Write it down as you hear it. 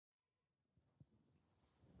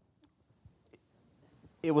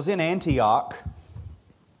It was in Antioch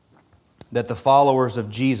that the followers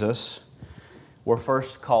of Jesus were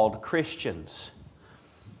first called Christians.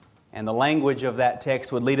 And the language of that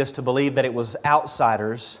text would lead us to believe that it was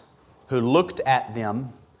outsiders who looked at them,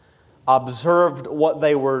 observed what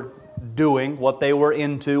they were doing, what they were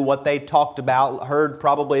into, what they talked about, heard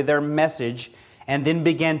probably their message, and then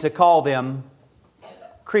began to call them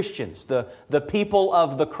Christians, the people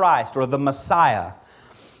of the Christ or the Messiah.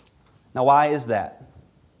 Now, why is that?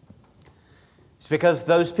 It's because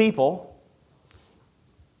those people,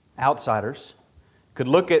 outsiders, could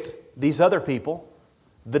look at these other people,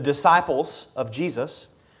 the disciples of Jesus,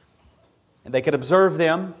 and they could observe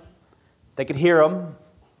them, they could hear them,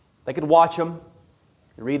 they could watch them,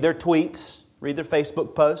 read their tweets, read their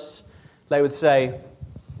Facebook posts. They would say,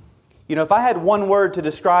 you know, if I had one word to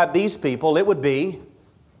describe these people, it would be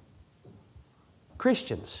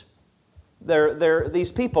Christians.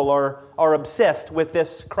 These people are obsessed with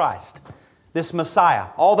this Christ, this Messiah.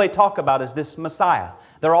 All they talk about is this Messiah.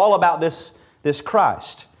 They're all about this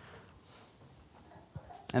Christ.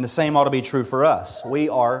 And the same ought to be true for us. We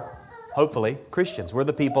are, hopefully, Christians. We're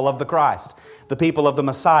the people of the Christ, the people of the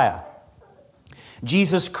Messiah.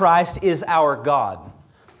 Jesus Christ is our God.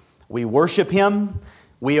 We worship Him,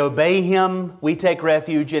 we obey Him, we take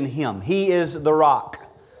refuge in Him. He is the rock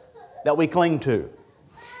that we cling to.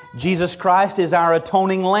 Jesus Christ is our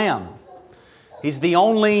atoning Lamb. He's the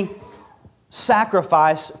only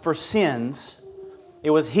sacrifice for sins. It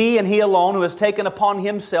was He and He alone who has taken upon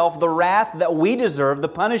Himself the wrath that we deserve, the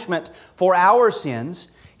punishment for our sins.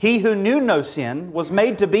 He who knew no sin was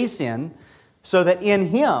made to be sin, so that in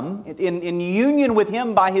Him, in union with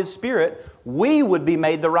Him by His Spirit, we would be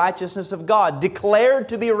made the righteousness of God, declared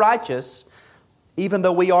to be righteous, even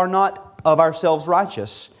though we are not of ourselves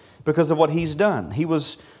righteous because of what He's done. He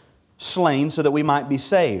was slain so that we might be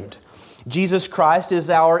saved. Jesus Christ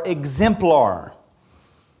is our exemplar.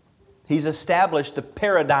 He's established the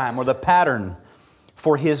paradigm or the pattern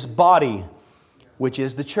for His body, which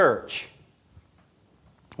is the church.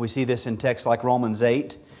 We see this in texts like Romans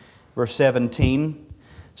 8, verse 17,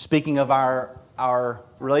 speaking of our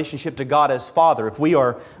relationship to God as Father. If we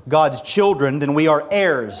are God's children, then we are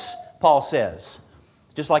heirs, Paul says.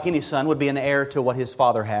 Just like any son would be an heir to what his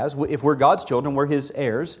father has. If we're God's children, we're His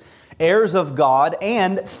heirs. Heirs of God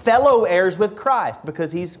and fellow heirs with Christ,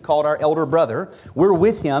 because He's called our elder brother. We're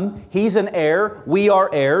with Him. He's an heir. We are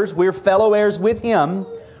heirs. We're fellow heirs with Him,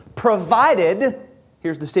 provided,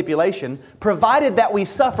 here's the stipulation, provided that we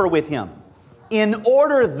suffer with Him, in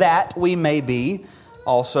order that we may be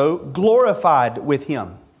also glorified with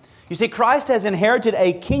Him. You see, Christ has inherited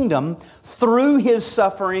a kingdom through His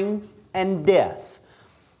suffering and death.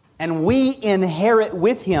 And we inherit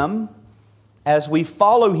with Him as we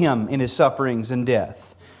follow Him in His sufferings and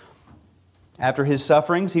death. After His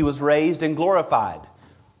sufferings, He was raised and glorified.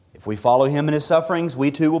 If we follow Him in His sufferings,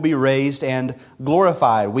 we too will be raised and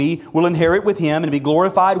glorified. We will inherit with Him and be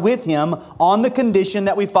glorified with Him on the condition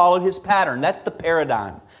that we follow His pattern. That's the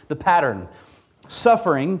paradigm, the pattern.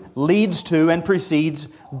 Suffering leads to and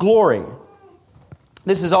precedes glory.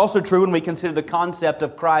 This is also true when we consider the concept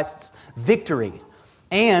of Christ's victory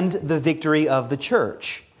and the victory of the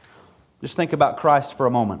church. Just think about Christ for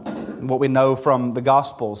a moment. What we know from the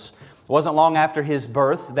Gospels. It wasn't long after His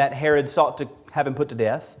birth that Herod sought to have Him put to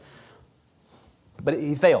death. But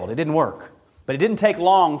he failed. It didn't work. But it didn't take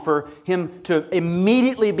long for Him to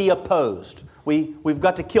immediately be opposed. We've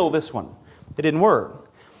got to kill this one. It didn't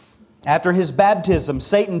work. After His baptism,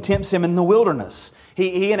 Satan tempts Him in the wilderness.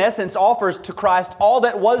 He in essence offers to Christ all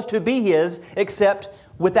that was to be His, except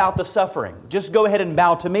without the suffering. Just go ahead and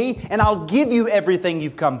bow to me, and I'll give you everything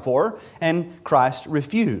you've come for. And Christ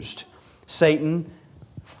refused. Satan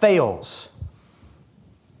fails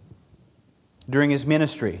during His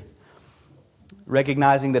ministry,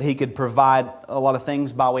 recognizing that He could provide a lot of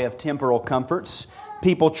things by way of temporal comforts.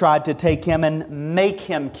 People tried to take Him and make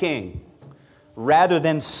Him king, rather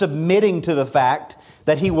than submitting to the fact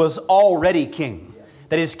that He was already king,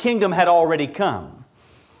 that His kingdom had already come.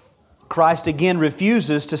 Christ again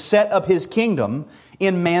refuses to set up His kingdom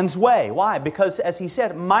in man's way. Why? Because, as He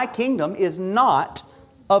said, my kingdom is not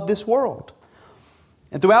of this world.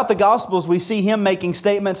 And throughout the Gospels, we see Him making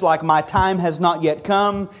statements like, my time has not yet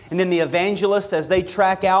come. And then the evangelists, as they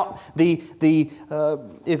track out the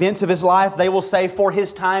events of His life, they will say, for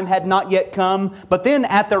His time had not yet come. But then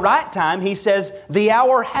at the right time, He says, the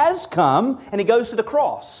hour has come, and He goes to the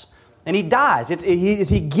cross. And He dies.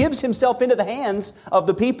 He gives Himself into the hands of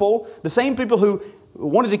the people, the same people who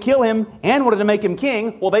wanted to kill Him and wanted to make Him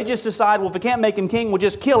king. Well, they just decide, well, if we can't make Him king, we'll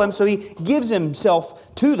just kill Him. So He gives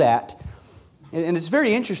Himself to that. And it's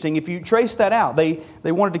very interesting. If you trace that out, they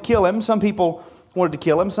wanted to kill him. Some people wanted to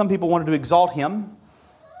kill him. Some people wanted to exalt him.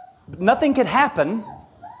 But nothing could happen.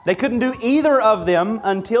 They couldn't do either of them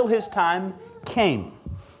until his time came.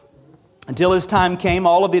 Until his time came,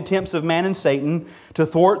 all of the attempts of man and Satan to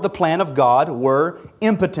thwart the plan of God were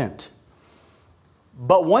impotent.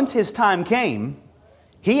 But once his time came,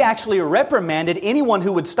 he actually reprimanded anyone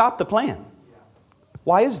who would stop the plan.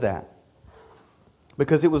 Why is that?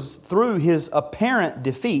 Because it was through his apparent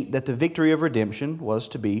defeat that the victory of redemption was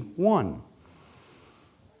to be won.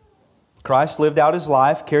 Christ lived out his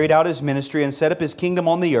life, carried out his ministry, and set up his kingdom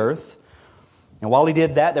on the earth. And while he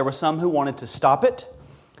did that, there were some who wanted to stop it.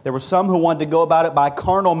 There were some who wanted to go about it by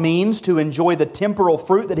carnal means to enjoy the temporal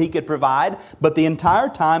fruit that he could provide. But the entire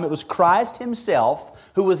time, it was Christ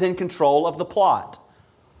himself who was in control of the plot.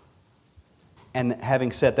 And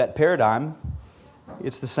having set that paradigm,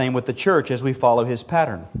 it's the same with the church as we follow his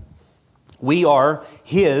pattern. We are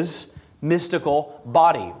his mystical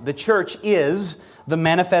body. The church is the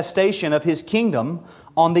manifestation of his kingdom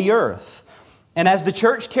on the earth. And as the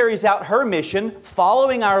church carries out her mission,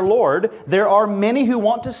 following our Lord, there are many who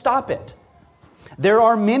want to stop it. There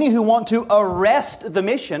are many who want to arrest the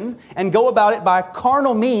mission and go about it by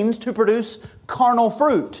carnal means to produce carnal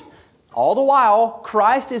fruit. All the while,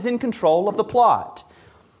 Christ is in control of the plot.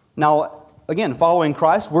 Now, again, following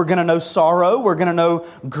Christ, we're going to know sorrow, we're going to know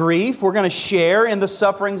grief, we're going to share in the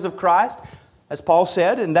sufferings of Christ, as Paul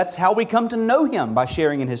said, and that's how we come to know Him, by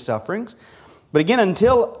sharing in His sufferings. But again,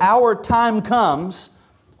 until our time comes,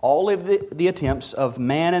 all of the attempts of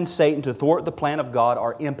man and Satan to thwart the plan of God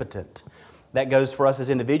are impotent. That goes for us as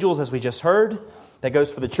individuals, as we just heard. That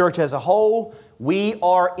goes for the church as a whole. We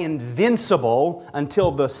are invincible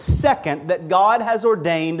until the second that God has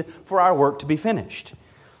ordained for our work to be finished.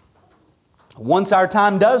 Once our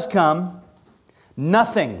time does come,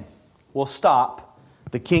 nothing will stop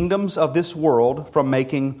the kingdoms of this world from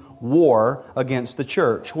making war against the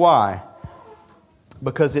church. Why?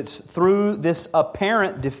 Because it's through this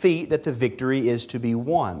apparent defeat that the victory is to be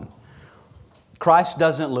won. Christ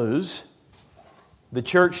doesn't lose. The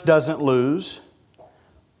church doesn't lose.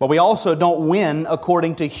 But we also don't win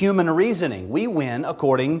according to human reasoning. We win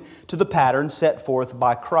according to the pattern set forth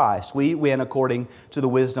by Christ. We win according to the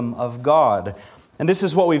wisdom of God. And this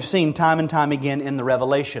is what we've seen time and time again in the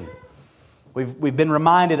Revelation. We've been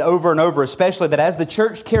reminded over and over, especially that as the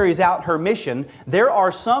church carries out her mission, there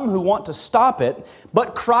are some who want to stop it,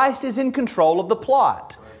 but Christ is in control of the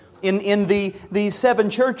plot. In these 7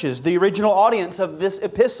 churches, the original audience of this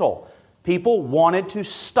epistle, people wanted to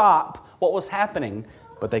stop what was happening,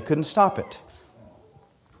 but they couldn't stop it.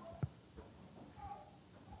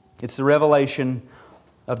 It's the revelation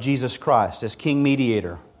of Jesus Christ as King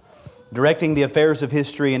Mediator, directing the affairs of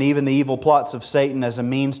history and even the evil plots of Satan as a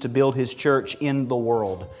means to build His church in the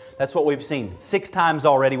world. That's what we've seen. 6 times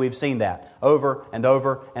already we've seen that, over and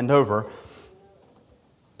over and over.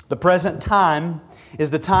 The present time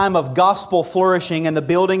is the time of gospel flourishing and the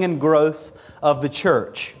building and growth of the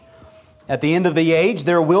church. At the end of the age,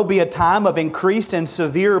 there will be a time of increased and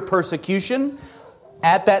severe persecution.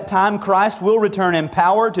 At that time, Christ will return in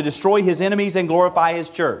power to destroy His enemies and glorify His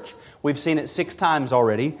church. We've seen it 6 times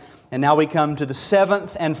already. And now we come to the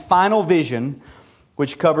 7th and final vision,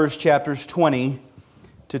 which covers chapters 20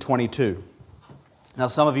 to 22. Now,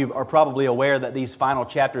 some of you are probably aware that these final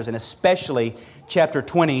chapters, and especially chapter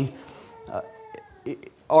 20,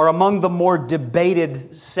 are among the more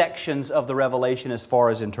debated sections of the Revelation as far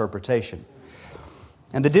as interpretation.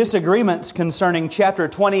 And the disagreements concerning chapter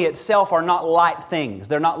 20 itself are not light things.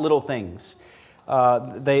 They're not little things.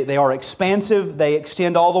 They are expansive. They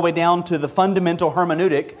extend all the way down to the fundamental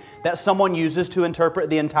hermeneutic that someone uses to interpret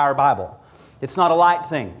the entire Bible. It's not a light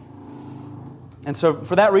thing. And so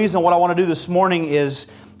for that reason, what I want to do this morning is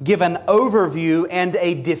give an overview and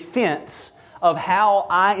a defense of how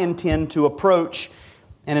I intend to approach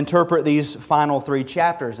and interpret these final 3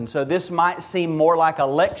 chapters. And so this might seem more like a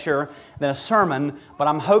lecture than a sermon, but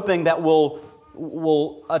I'm hoping that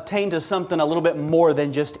we'll attain to something a little bit more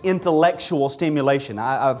than just intellectual stimulation.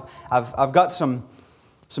 I've got some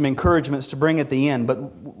encouragements to bring at the end, but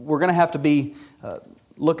we're going to have to be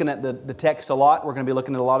looking at the text a lot. We're going to be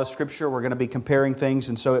looking at a lot of Scripture. We're going to be comparing things,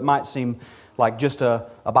 and so it might seem like just a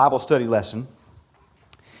Bible study lesson.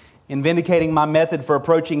 In vindicating my method for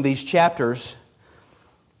approaching these chapters,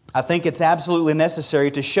 I think it's absolutely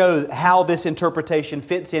necessary to show how this interpretation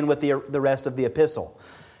fits in with the rest of the epistle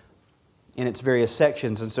in its various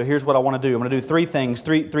sections. And so here's what I want to do. I'm going to do 3 things,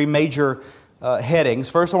 three major headings.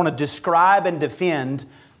 First, I want to describe and defend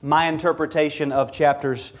my interpretation of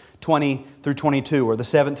chapters 20 through 22, or the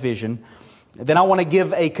 7th vision. Then I want to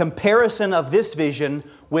give a comparison of this vision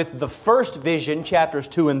with the first vision, chapters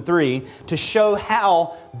 2 and 3, to show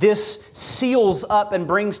how this seals up and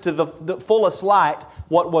brings to the fullest light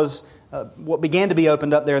what began to be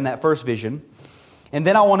opened up there in that first vision. And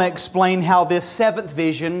then I want to explain how this seventh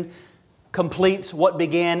vision completes what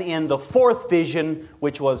began in the fourth vision,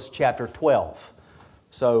 which was chapter 12.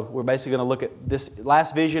 So we're basically going to look at this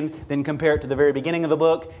last vision, then compare it to the very beginning of the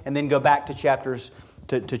book, and then go back to chapter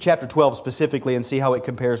 12 specifically and see how it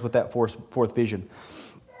compares with that fourth vision.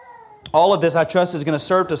 All of this, I trust, is going to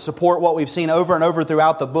serve to support what we've seen over and over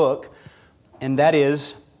throughout the book, and that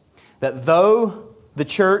is that though the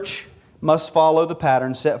church must follow the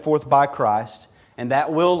pattern set forth by Christ, and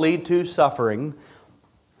that will lead to suffering,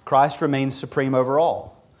 Christ remains supreme over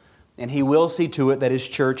all. And He will see to it that His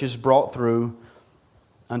church is brought through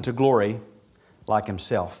unto glory like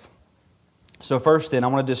Himself. So first then, I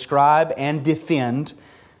want to describe and defend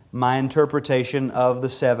my interpretation of the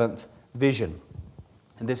seventh vision.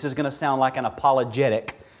 And this is going to sound like an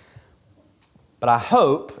apologetic, but I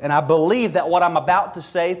hope and I believe that what I'm about to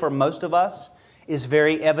say for most of us is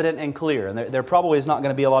very evident and clear. And there probably is not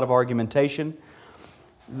going to be a lot of argumentation.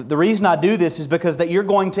 The reason I do this is because that you're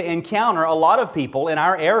going to encounter a lot of people in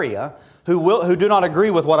our area who do not agree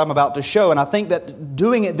with what I'm about to show. And I think that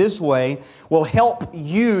doing it this way will help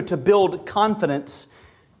you to build confidence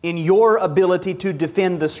in your ability to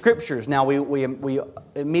defend the Scriptures. Now, we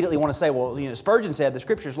immediately want to say, well, Spurgeon said the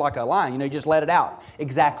Scripture's like a lion. You just let it out.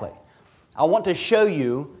 Exactly. I want to show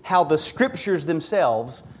you how the Scriptures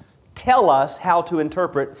themselves tell us how to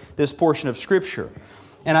interpret this portion of Scripture.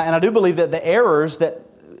 And I do believe that the errors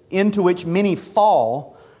into which many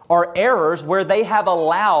fall are errors where they have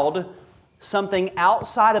allowed something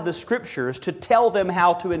outside of the Scriptures to tell them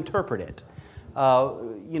how to interpret it.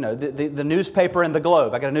 The newspaper and the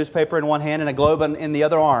globe. I got a newspaper in one hand and a globe in the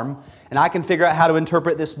other arm, and I can figure out how to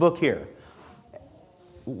interpret this book here.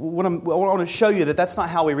 I want to show you that that's not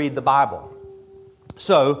how we read the Bible.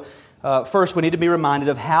 So, first we need to be reminded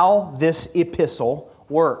of how this epistle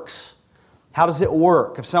works. How does it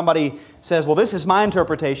work? If somebody says, well, this is my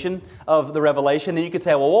interpretation of the Revelation, then you could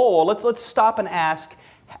say, well, whoa, let's stop and ask,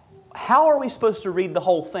 how are we supposed to read the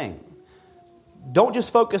whole thing? Don't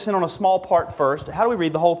just focus in on a small part first. How do we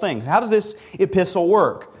read the whole thing? How does this epistle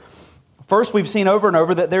work? First, we've seen over and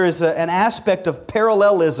over that there is an aspect of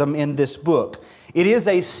parallelism in this book. It is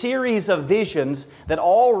a series of visions that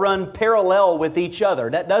all run parallel with each other.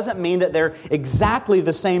 That doesn't mean that they're exactly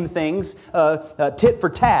the same things, tit for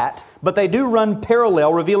tat, but they do run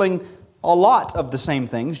parallel, revealing a lot of the same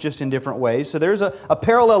things, just in different ways. So there's a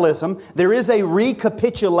parallelism. There is a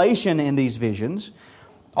recapitulation in these visions.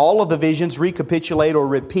 All of the visions recapitulate or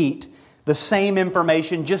repeat the same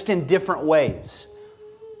information, just in different ways.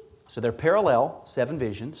 So they're parallel, 7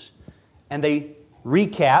 visions, and they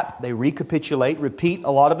recap, they recapitulate, repeat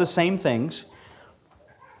a lot of the same things.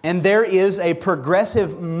 And there is a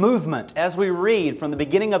progressive movement. As we read from the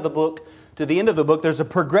beginning of the book to the end of the book, there's a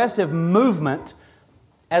progressive movement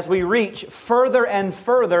as we reach further and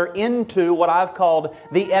further into what I've called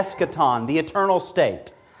the eschaton, the eternal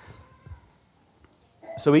state.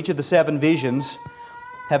 So each of the 7 visions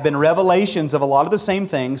have been revelations of a lot of the same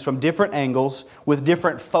things from different angles with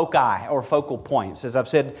different foci or focal points. As I've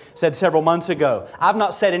said several months ago, I've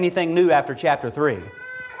not said anything new after chapter 3.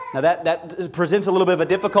 Now that presents a little bit of a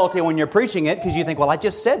difficulty when you're preaching it because you think, well, I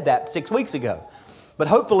just said that 6 weeks ago. But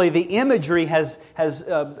hopefully the imagery has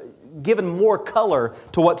given more color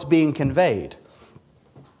to what's being conveyed.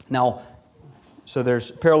 Now, so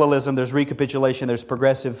there's parallelism, there's recapitulation, there's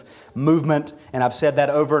progressive movement, and I've said that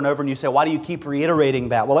over and over, and you say, why do you keep reiterating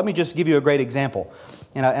that? Well, let me just give you a great example.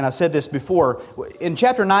 And I said this before. In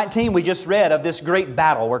chapter 19, we just read of this great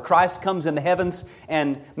battle where Christ comes in the heavens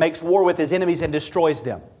and makes war with His enemies and destroys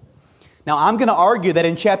them. Now, I'm going to argue that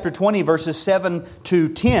in chapter 20, verses 7 to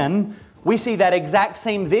 10, we see that exact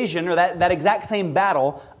same vision or that exact same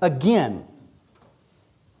battle again.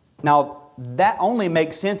 Now, that only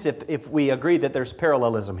makes sense if we agree that there's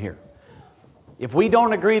parallelism here. If we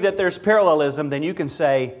don't agree that there's parallelism, then you can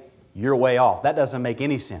say, you're way off. That doesn't make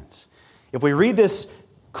any sense. If we read this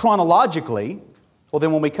chronologically, well,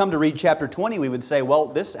 then when we come to read chapter 20, we would say, well,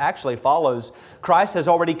 this actually follows. Christ has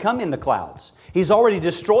already come in the clouds. He's already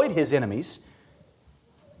destroyed His enemies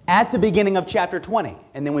at the beginning of chapter 20.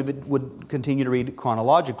 And then we would continue to read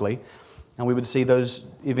chronologically, and we would see those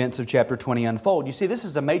events of chapter 20 unfold. You see, this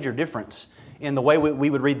is a major difference in the way we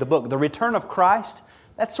would read the book. The return of Christ,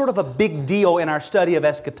 that's sort of a big deal in our study of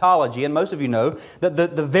eschatology. And most of you know that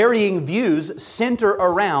the varying views center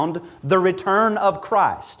around the return of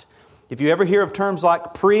Christ. If you ever hear of terms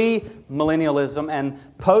like pre-millennialism and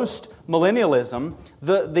post-millennialism,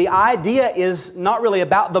 the idea is not really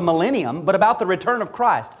about the millennium, but about the return of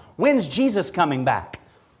Christ. When's Jesus coming back?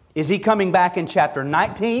 Is He coming back in chapter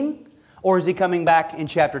 19 or is He coming back in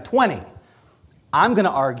chapter 20? I'm going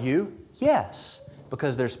to argue yes,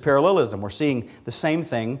 because there's parallelism. We're seeing the same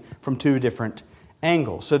thing from two different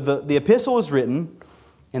angles. So the epistle is written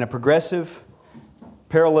in a progressive,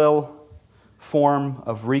 parallel form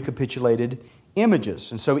of recapitulated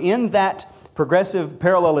images. And so in that progressive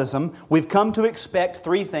parallelism, we've come to expect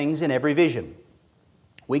three things in every vision.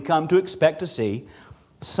 We come to expect to see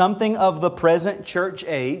something of the present church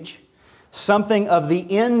age, something of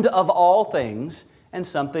the end of all things, and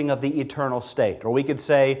something of the eternal state. Or we could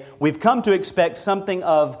say, we've come to expect something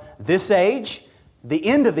of this age, the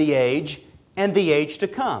end of the age, and the age to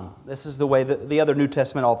come. This is the way that the other New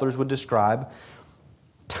Testament authors would describe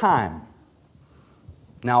time.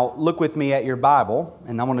 Now, look with me at your Bible,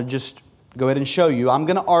 and I want to just go ahead and show you. I'm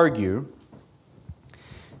going to argue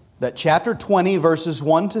that chapter 20, verses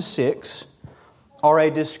 1 to 6, are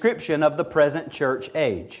a description of the present church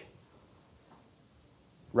age.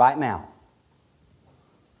 Right now.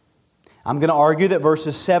 I'm going to argue that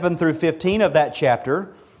verses 7 through 15 of that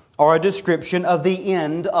chapter are a description of the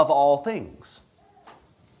end of all things,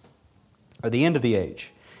 or the end of the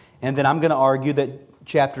age. And then I'm going to argue that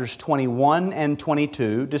chapters 21 and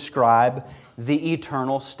 22 describe the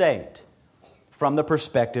eternal state from the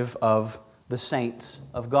perspective of the saints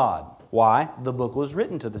of God. Why? The book was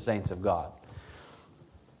written to the saints of God.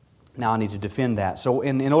 Now I need to defend that. So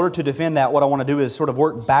in order to defend that, what I want to do is sort of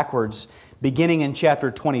work backwards, beginning in chapter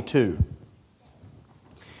 22.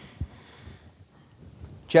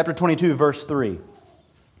 Chapter 22, verse 3.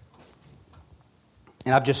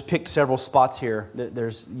 And I've just picked several spots here.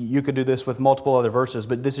 You could do this with multiple other verses,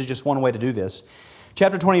 but this is just one way to do this.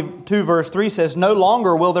 Chapter 22, verse 3 says, "No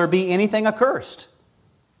longer will there be anything accursed,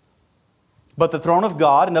 but the throne of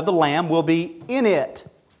God and of the Lamb will be in it,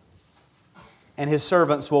 and His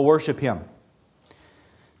servants will worship Him."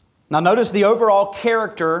 Now notice the overall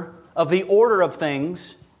character of the order of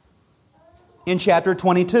things in chapter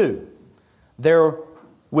 22. There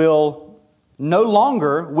will no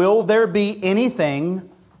longer will there be anything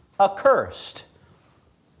accursed.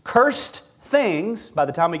 Cursed things, by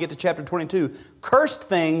the time we get to chapter 22, cursed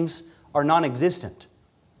things are non-existent.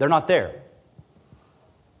 They're not there.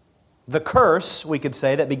 The curse, we could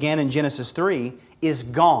say, that began in Genesis 3 is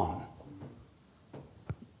gone.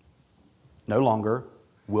 No longer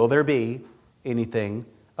will there be anything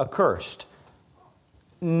accursed.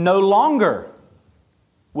 No longer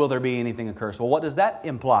will there be anything accursed. Well, what does that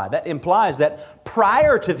imply? That implies that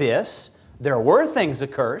prior to this, there were things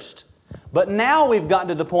accursed, but now we've gotten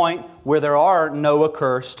to the point where there are no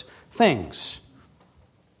accursed things.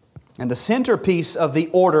 And the centerpiece of the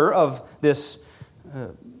order of this,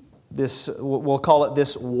 we'll call it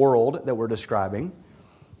this world that we're describing,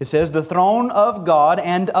 it says, "The throne of God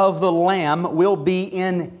and of the Lamb will be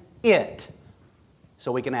in it."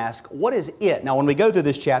 So we can ask, what is it? Now when we go through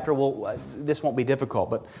this chapter, this won't be difficult.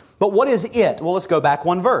 But what is it? Well, let's go back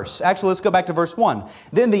one verse. Actually, let's go back to verse 1.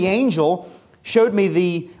 "Then the angel showed me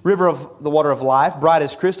the river of the water of life, bright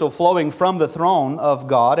as crystal, flowing from the throne of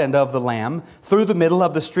God and of the Lamb, through the middle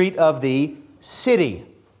of the street of the city.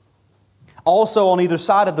 Also on either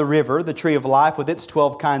side of the river, the tree of life with its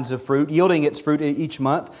 12 kinds of fruit, yielding its fruit each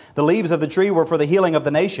month. The leaves of the tree were for the healing of the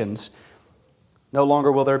nations. No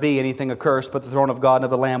longer will there be anything accursed, but the throne of God and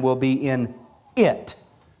of the Lamb will be in it."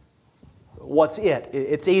 What's it?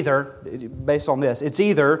 It's either, based on this, it's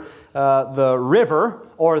either the river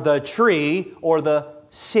or the tree or the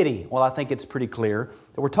city. Well, I think it's pretty clear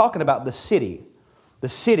that we're talking about the city. The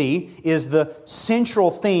city is the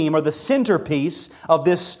central theme or the centerpiece of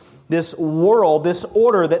this world, this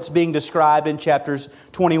order that's being described in chapters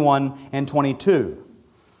 21 and 22.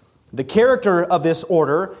 The character of this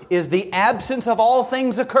order is the absence of all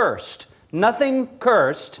things accursed. Nothing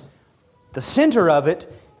cursed. The center of it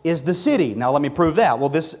is the city. Now let me prove that. Well,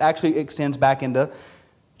 this actually extends back into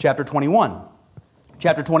chapter 21.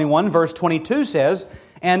 Chapter 21, verse 22 says,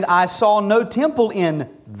 "And I saw no temple in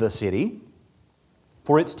the city,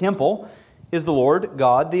 for its temple is the Lord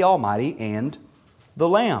God the Almighty and the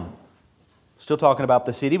Lamb." Still talking about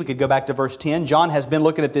the city. We could go back to verse 10. John has been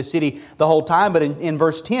looking at this city the whole time, but in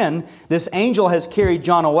verse 10, this angel has carried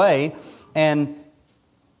John away, and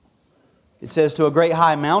it says, "to a great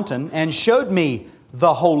high mountain, and showed me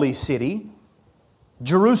the holy city,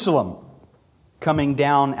 Jerusalem, coming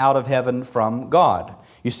down out of heaven from God."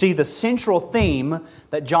 You see, the central theme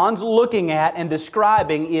that John's looking at and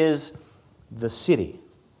describing is the city.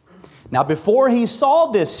 Now before he saw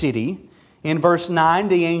this city, in verse 9,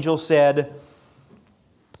 the angel said,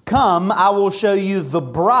 "Come, I will show you the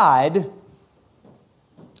bride,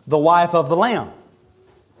 the wife of the Lamb."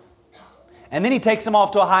 And then he takes him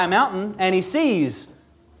off to a high mountain and he sees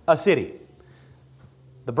a city.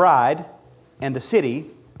 The bride and the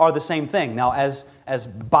city are the same thing. Now, as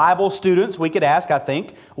Bible students, we could ask, I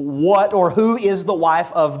think, what or who is the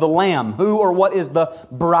wife of the Lamb? Who or what is the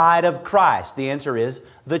bride of Christ? The answer is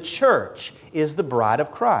the church is the bride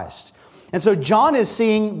of Christ. And so John is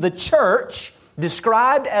seeing the church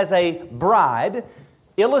described as a bride,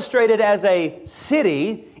 illustrated as a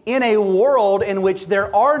city in a world in which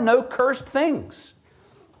there are no cursed things.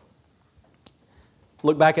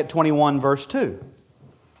 Look back at 21 verse 2.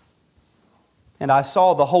 "And I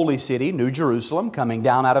saw the holy city, New Jerusalem, coming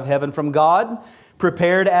down out of heaven from God,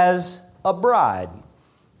 prepared as a bride,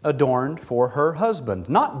 adorned for her husband."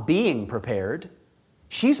 Not being prepared.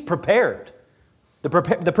 She's prepared. The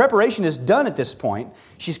preparation is done at this point.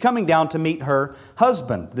 She's coming down to meet her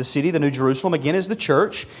husband. The city, the New Jerusalem, again is the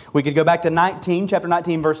church. We could go back to chapter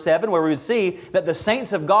 19, verse 7, where we would see that the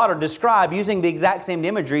saints of God are described using the exact same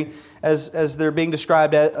imagery as they're being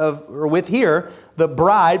described with here. The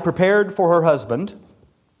bride prepared for her husband.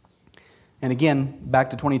 And again,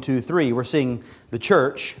 back to 22:3, we're seeing the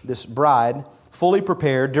church, this bride, fully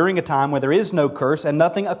prepared during a time where there is no curse and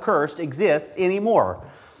nothing accursed exists anymore.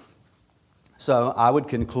 So I would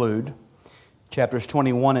conclude chapters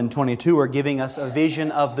 21 and 22 are giving us a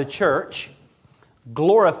vision of the church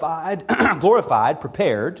glorified,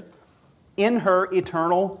 prepared in her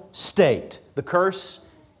eternal state. The curse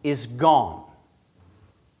is gone.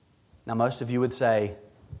 Now most of you would say,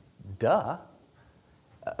 duh.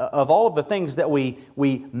 Of all of the things that we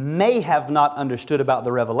may have not understood about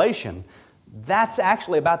the revelation, that's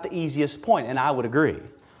actually about the easiest point, and I would agree.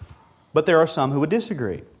 But there are some who would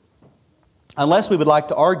disagree. Unless we would like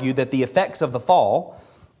to argue that the effects of the fall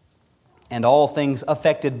and all things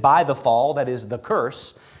affected by the fall, that is the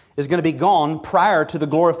curse, is going to be gone prior to the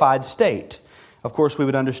glorified state. Of course, we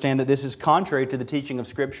would understand that this is contrary to the teaching of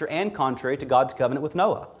Scripture and contrary to God's covenant with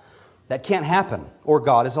Noah. That can't happen, or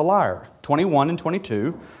God is a liar. 21 and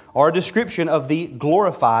 22 are a description of the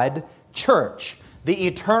glorified church, the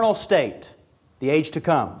eternal state, the age to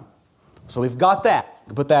come. So we've got that.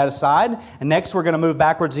 Put that aside. And next we're going to move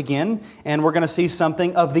backwards again, and we're going to see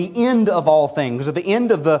something of the end of all things, or the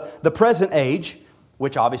end of the present age,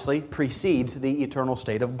 which obviously precedes the eternal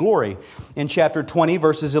state of glory. In chapter 20,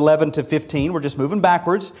 verses 11 to 15, we're just moving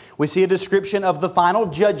backwards. We see a description of the final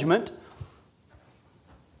judgment.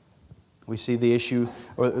 We see the issue,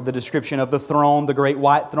 or the description of the throne, the great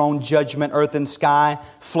white throne, judgment, earth and sky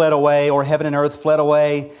fled away, or heaven and earth fled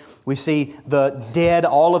away. We see the dead,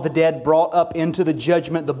 all of the dead brought up into the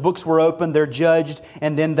judgment. The books were opened, they're judged,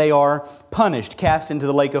 and then they are punished, cast into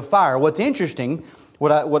the lake of fire. What's interesting,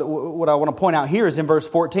 what I want to point out here is in verse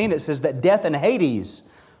 14, it says that death and Hades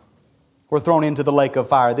were thrown into the lake of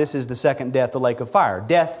fire. This is the second death, the lake of fire.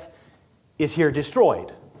 Death is here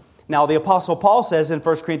destroyed. Now, the Apostle Paul says in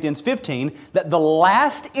 1 Corinthians 15 that the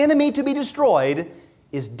last enemy to be destroyed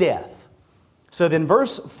is death. So then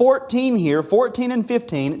verse 14 here, 14 and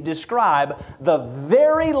 15, describe the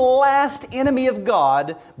very last enemy of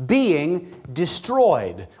God being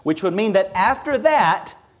destroyed, which would mean that after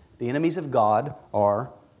that, the enemies of God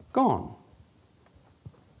are gone.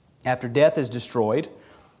 After death is destroyed,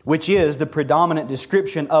 which is the predominant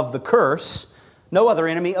description of the curse, no other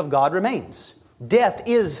enemy of God remains. Death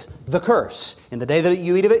is the curse. In the day that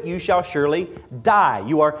you eat of it, you shall surely die.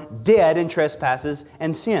 You are dead in trespasses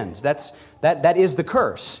and sins. That is the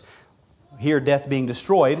curse. Here, death being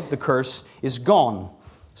destroyed, the curse is gone.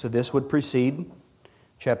 So this would precede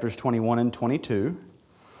chapters 21 and 22.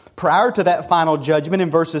 Prior to that final judgment in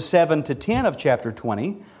verses 7 to 10 of chapter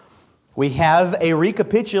 20, we have a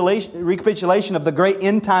recapitulation of the great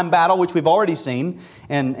end-time battle, which we've already seen.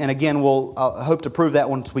 And again, we'll hope to prove that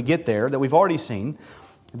once we get there, that we've already seen.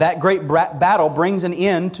 That great battle brings an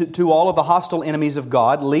end to all of the hostile enemies of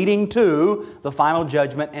God, leading to the final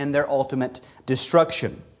judgment and their ultimate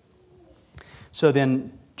destruction. So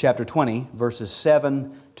then, chapter 20, verses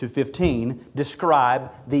 7 to 15,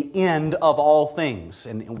 describe the end of all things.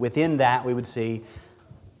 And within that, we would see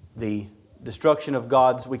the destruction of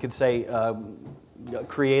God's, we could say,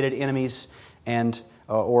 created enemies and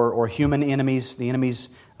or human enemies, the enemies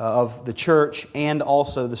of the church, and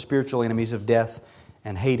also the spiritual enemies of death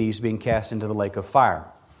and Hades being cast into the lake of fire.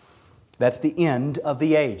 That's the end of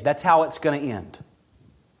the age. That's how it's going to end.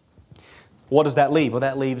 What does that leave? Well,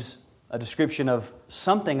 that leaves a description of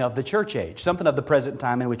something of the church age, something of the present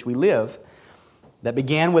time in which we live. that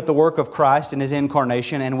began with the work of Christ in His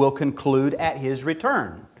incarnation and will conclude at His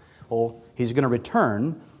return. Well, He's going to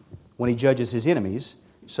return when He judges His enemies.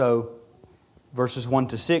 So, verses 1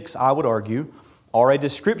 to 6, I would argue, are a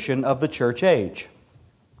description of the church age.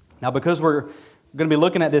 Now, because we're going to be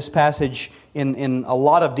looking at this passage in a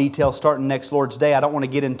lot of detail starting next Lord's Day, I don't want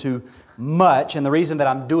to get into much. And the reason that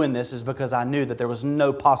I'm doing this is because I knew that there was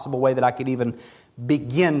no possible way that I could even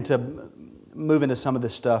begin to move into some of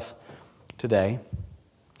this stuff today.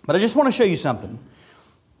 But I just want to show you something.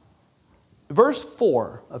 Verse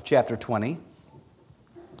 4 of chapter 20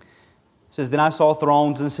 says, "Then I saw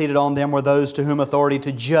thrones, and seated on them were those to whom authority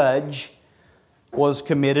to judge was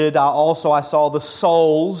committed. I saw the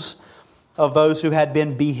souls of those who had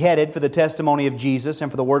been beheaded for the testimony of Jesus and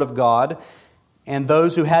for the Word of God, and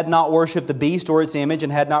those who had not worshipped the beast or its image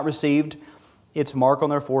and had not received its mark on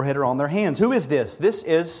their forehead or on their hands." Who is this? This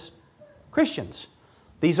is Christians.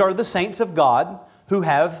 These are the saints of God who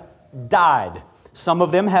have died. Some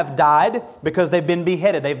of them have died because they've been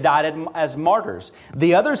beheaded. They've died as martyrs.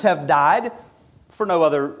 The others have died for no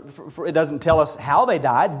other, it doesn't tell us how they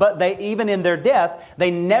died, but they, even in their death,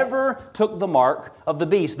 they never took the mark of the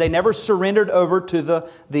beast. They never surrendered over to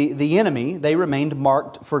the enemy. They remained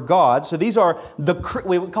marked for God. So these are,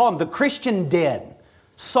 we would call them the Christian dead.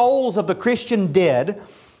 Souls of the Christian dead.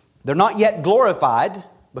 They're not yet glorified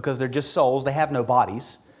because they're just souls. They have no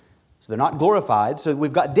bodies. So they're not glorified. So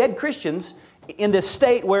we've got dead Christians in this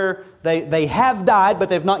state where they have died, but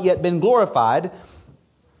they've not yet been glorified.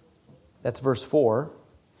 That's verse 4.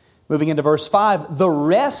 Moving into verse 5, the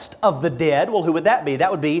rest of the dead, well, who would that be?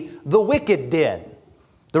 That would be the wicked dead.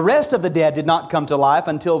 The rest of the dead did not come to life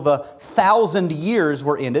until the 1,000 years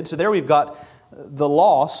were ended. So there we've got the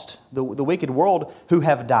lost, the wicked world who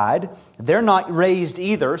have died. They're not raised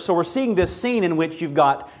either. So we're seeing this scene in which you've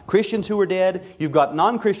got Christians who are dead, you've got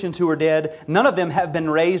non-Christians who are dead. None of them have been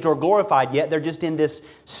raised or glorified yet. They're just in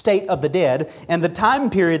this state of the dead. And the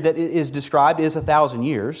time period that is described is 1,000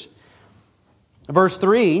 years. Verse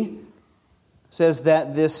 3 says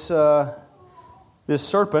that this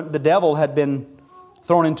serpent, the devil, had been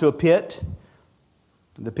thrown into a pit.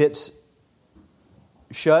 The pit's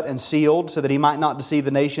shut and sealed so that he might not deceive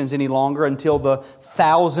the nations any longer until the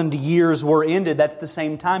 1,000 years were ended. That's the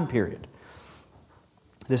same time period.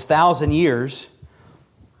 This 1,000 years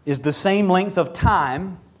is the same length of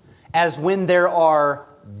time as when there are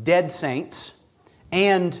dead saints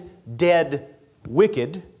and dead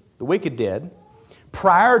wicked, the wicked dead,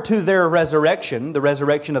 prior to their resurrection, the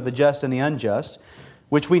resurrection of the just and the unjust,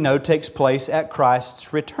 which we know takes place at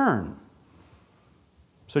Christ's return.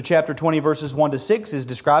 So chapter 20 verses 1 to 6 is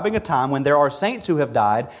describing a time when there are saints who have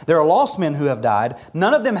died, there are lost men who have died,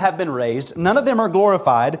 none of them have been raised, none of them are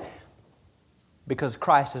glorified because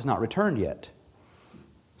Christ has not returned yet.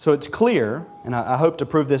 So it's clear, and I hope to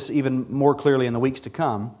prove this even more clearly in the weeks to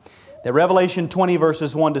come, that Revelation 20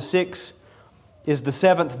 verses 1 to 6 is the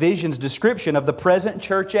seventh vision's description of the present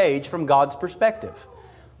church age from God's perspective.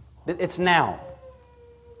 It's now.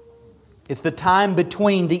 It's the time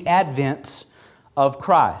between the advents of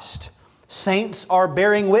Christ. Saints are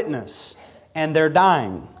bearing witness and they're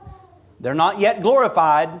dying. They're not yet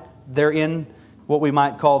glorified. They're in what we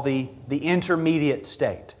might call the intermediate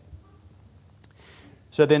state.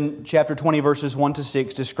 So then chapter 20 verses 1 to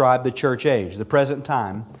 6 describe the church age, the present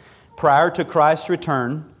time, prior to Christ's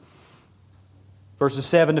return. Verses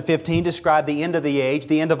 7 to 15 describe the end of the age,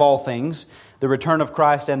 the end of all things, the return of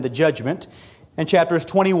Christ and the judgment. And chapters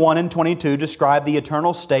 21 and 22 describe the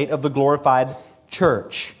eternal state of the glorified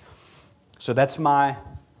church. So that's my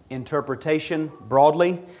interpretation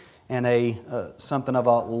broadly and something of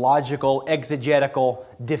a logical, exegetical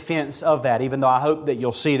defense of that, even though I hope that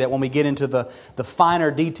you'll see that when we get into the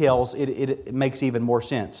finer details, it makes even more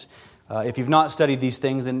sense. If you've not studied these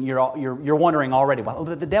things, then you're wondering already, well,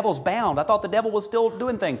 the devil's bound. I thought the devil was still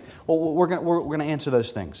doing things. Well, we're going to answer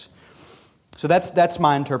those things. So that's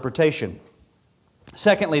my interpretation.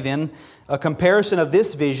 Secondly, then, a comparison of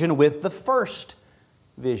this vision with the first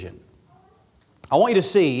vision. I want you to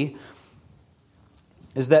see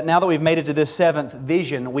is that now that we've made it to this seventh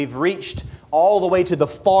vision, we've reached all the way to the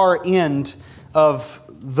far end of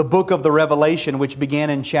the book of the Revelation, which began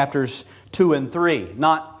in chapters 2 and 3.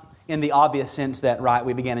 Not in the obvious sense that, right,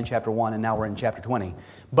 we began in chapter 1 and now we're in chapter 20.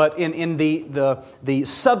 But in the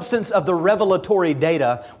substance of the revelatory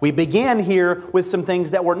data, we began here with some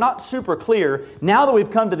things that were not super clear. Now that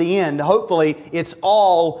we've come to the end, hopefully it's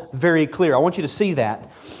all very clear. I want you to see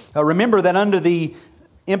that. Remember that under the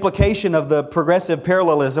implication of the progressive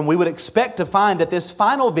parallelism, we would expect to find that this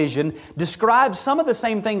final vision describes some of the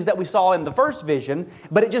same things that we saw in the first vision,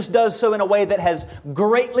 but it just does so in a way that has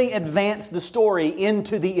greatly advanced the story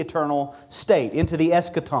into the eternal state, into the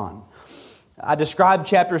eschaton. I described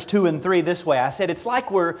chapters 2 and 3 this way. I said it's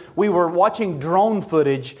like we were watching drone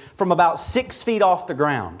footage from about 6 feet off the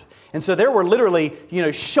ground. And so there were literally,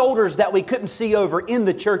 shoulders that we couldn't see over in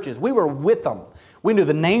the churches. We were with them. We knew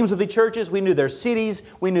the names of the churches. We knew their cities.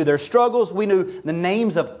 We knew their struggles. We knew the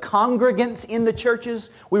names of congregants in the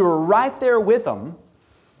churches. We were right there with them.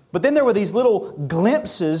 But then there were these little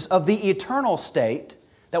glimpses of the eternal state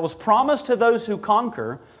that was promised to those who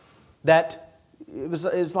conquer that it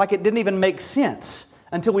was like it didn't even make sense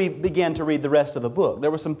until we began to read the rest of the book.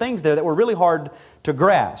 There were some things there that were really hard to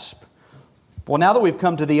grasp. Well, now that we've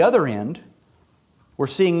come to the other end, we're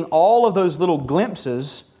seeing all of those little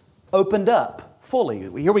glimpses opened up fully.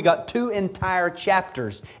 Here we got 2 entire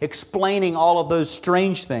chapters explaining all of those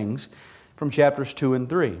strange things from chapters 2 and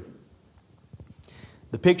 3.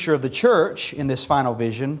 The picture of the church in this final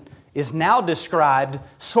vision is now described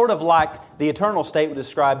sort of like the eternal state was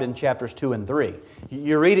described in chapters 2 and 3.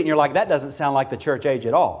 You read it and you're like, that doesn't sound like the church age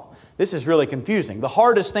at all. This is really confusing. The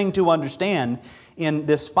hardest thing to understand in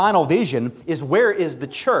this final vision is where is the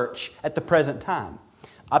church at the present time.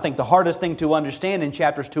 I think the hardest thing to understand in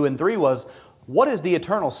chapters 2 and 3 was, what is the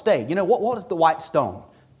eternal state? What is the white stone?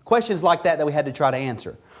 Questions like that we had to try to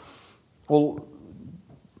answer. Well,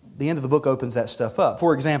 the end of the book opens that stuff up.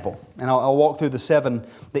 For example, and I'll walk through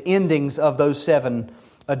the endings of those 7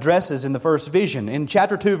 addresses in the first vision. In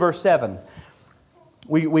chapter 2, verse 7,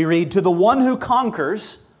 we read, "To the one who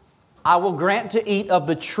conquers, I will grant to eat of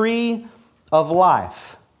the tree of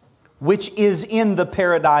life, which is in the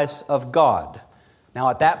paradise of God." Now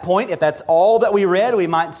at that point, if that's all that we read, we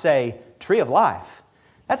might say, tree of life.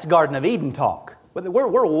 That's Garden of Eden talk.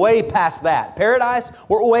 We're way past that. Paradise,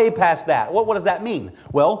 we're way past that. What does that mean?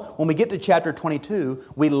 Well, when we get to chapter 22,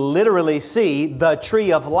 we literally see the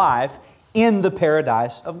tree of life in the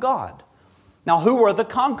paradise of God. Now, who were the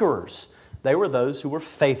conquerors? They were those who were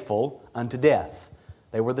faithful unto death.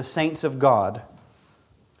 They were the saints of God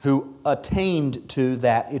who attained to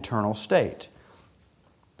that eternal state.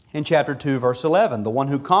 In chapter 2, verse 11, the one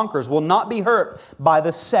who conquers will not be hurt by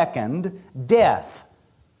the second death.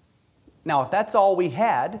 Now, if that's all we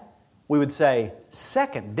had, we would say,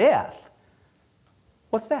 second death?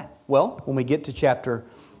 What's that? Well, when we get to chapter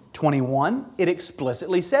 21, it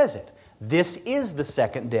explicitly says it. This is the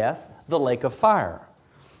second death, the lake of fire.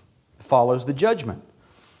 It follows the judgment.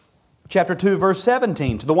 Chapter 2, verse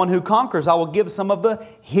 17, to the one who conquers, I will give some of the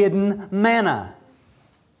hidden manna.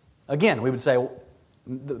 Again, we would say,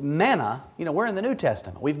 the manna, we're in the New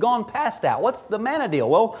Testament. We've gone past that. What's the manna deal?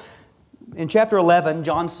 Well, in chapter 11,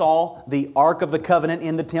 John saw the Ark of the Covenant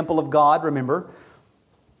in the temple of God, remember?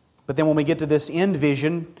 But then when we get to this end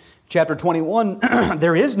vision, chapter 21,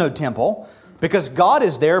 there is no temple because God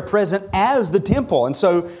is there present as the temple. And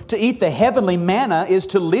so to eat the heavenly manna is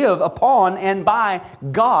to live upon and by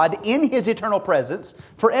God in His eternal presence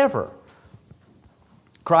forever.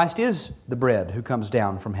 Christ is the bread who comes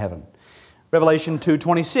down from heaven. Revelation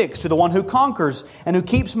 2:26, to the one who conquers and who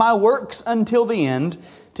keeps my works until the end,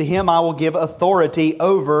 to him I will give authority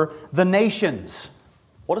over the nations.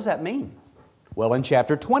 What does that mean? Well, in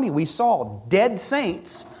chapter 20, we saw dead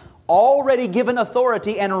saints already given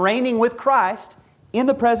authority and reigning with Christ in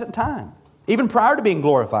the present time, even prior to being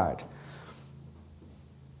glorified.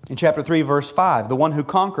 In chapter 3, verse 5, the one who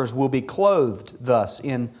conquers will be clothed thus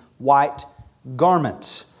in white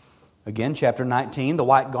garments. Again, chapter 19, the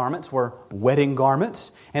white garments were wedding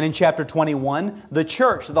garments. And in chapter 21, the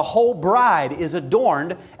church, the whole bride, is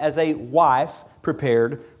adorned as a wife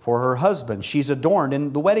prepared for her husband. She's adorned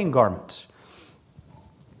in the wedding garments.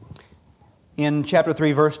 In chapter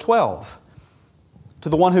 3, verse 12, to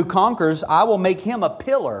the one who conquers, I will make him a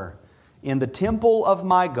pillar in the temple of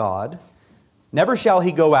my God. Never shall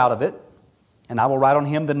he go out of it. And I will write on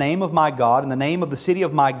him the name of my God and the name of the city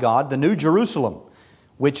of my God, the New Jerusalem,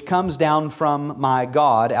 which comes down from my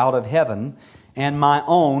God out of heaven, and my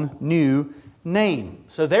own new name.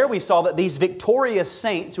 So there we saw that these victorious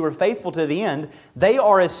saints who are faithful to the end, they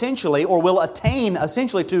are essentially, or will attain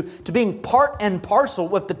essentially to being part and parcel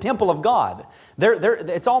with the temple of God.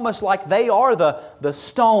 It's almost like they are the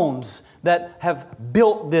stones that have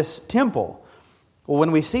built this temple. Well,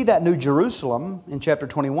 when we see that New Jerusalem in chapter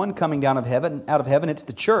 21 coming down out of heaven, it's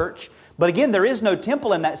the church. But again, there is no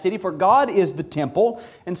temple in that city, for God is the temple.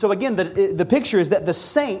 And so again, the picture is that the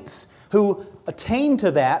saints who attain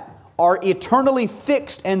to that are eternally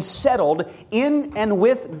fixed and settled in and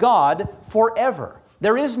with God forever.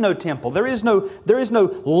 There is no temple. There is no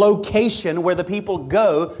location where the people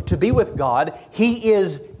go to be with God. He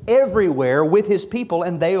is everywhere with His people,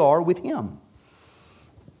 and they are with Him.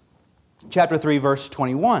 Chapter 3, verse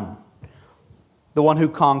 21. The one who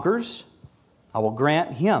conquers, I will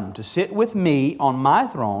grant him to sit with me on my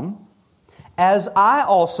throne, as I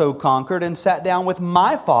also conquered and sat down with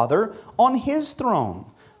my Father on His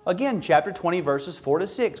throne. Again, chapter 20, verses 4 to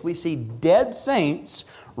 6. We see dead saints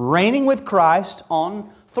reigning with Christ on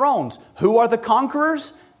thrones. Who are the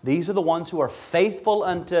conquerors? These are the ones who are faithful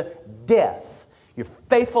unto death. You're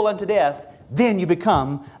faithful unto death, then you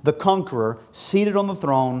become the conqueror, seated on the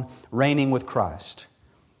throne, reigning with Christ.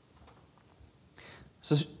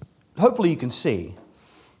 So hopefully you can see,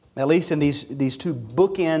 at least in these two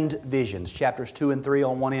bookend visions, chapters 2 and 3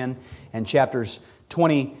 on one end and chapters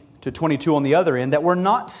 20 to 22 on the other end, that we're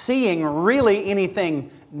not seeing really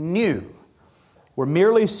anything new. We're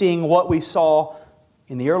merely seeing what we saw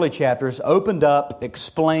in the early chapters opened up,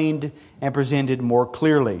 explained, and presented more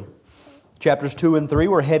clearly. Chapters 2 and 3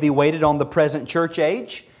 were heavy weighted on the present church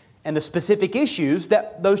age and the specific issues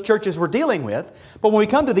that those churches were dealing with. But when we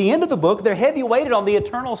come to the end of the book, they're heavy weighted on the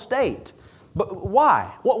eternal state. But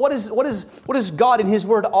why? What is God in His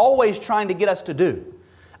Word always trying to get us to do?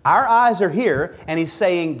 Our eyes are here, and He's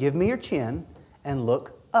saying, give me your chin and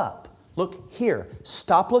look up. Look here.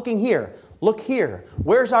 Stop looking here. Look here.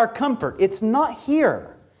 Where's our comfort? It's not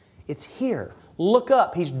here. It's here. Look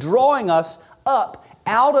up. He's drawing us up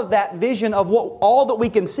out of that vision of all that we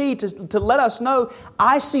can see to let us know,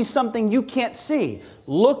 I see something you can't see.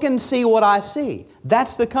 Look and see what I see.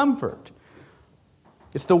 That's the comfort.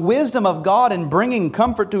 It's the wisdom of God in bringing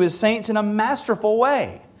comfort to His saints in a masterful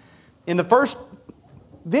way. In the first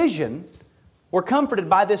vision, we're comforted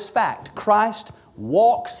by this fact. Christ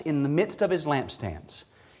walks in the midst of His lampstands.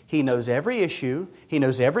 He knows every issue. He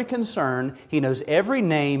knows every concern. He knows every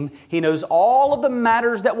name. He knows all of the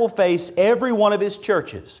matters that will face every one of His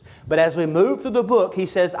churches. But as we move through the book, He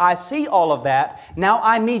says, I see all of that. Now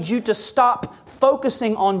I need you to stop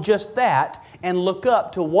focusing on just that and look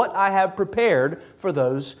up to what I have prepared for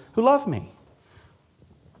those who love me.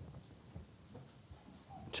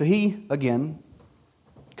 So He, again,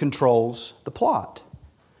 controls the plot.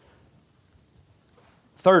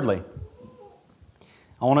 Thirdly,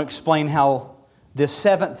 I want to explain how this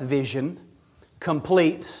seventh vision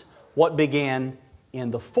completes what began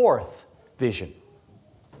in the fourth vision.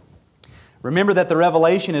 Remember that the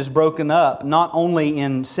revelation is broken up not only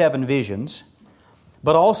in 7 visions,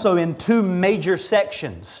 but also in 2 major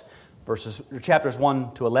sections. Chapters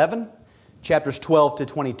 1 to 11, chapters 12 to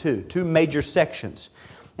 22. 2 major sections.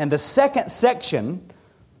 And the second section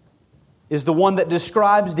is the one that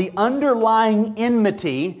describes the underlying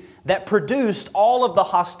enmity that produced all of the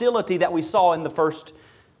hostility that we saw in the first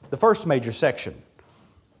major section.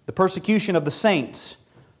 The persecution of the saints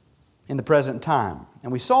in the present time.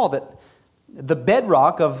 And we saw that the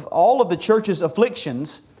bedrock of all of the church's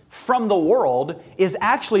afflictions from the world is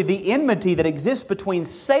actually the enmity that exists between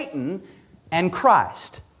Satan and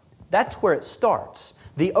Christ. That's where it starts.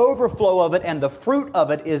 The overflow of it and the fruit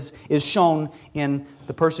of it is shown in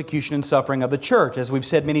the persecution and suffering of the church, as we've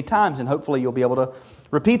said many times, and hopefully you'll be able to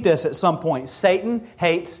repeat this at some point. Satan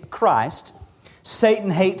hates Christ.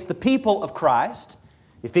 Satan hates the people of Christ.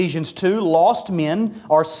 Ephesians 2, lost men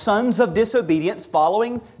are sons of disobedience,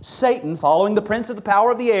 following Satan, following the prince of the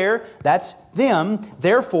power of the air. That's them.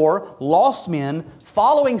 Therefore, lost men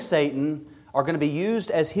following Satan are going to be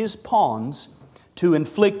used as his pawns to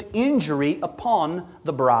inflict injury upon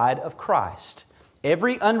the bride of Christ.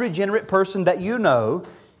 Every unregenerate person that you know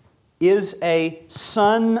is a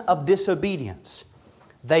son of disobedience.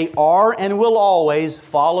 They are and will always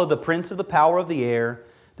follow the prince of the power of the air,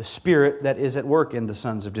 the spirit that is at work in the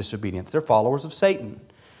sons of disobedience. They're followers of Satan.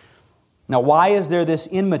 Now, why is there this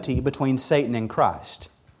enmity between Satan and Christ?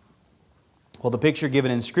 Well, the picture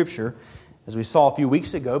given in Scripture, as we saw a few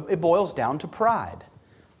weeks ago, it boils down to pride.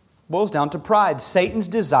 It boils down to pride. Satan's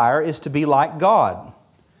desire is to be like God.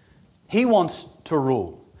 He wants to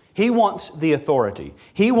rule. He wants the authority.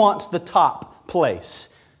 He wants the top place.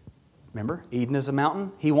 Remember, Eden is a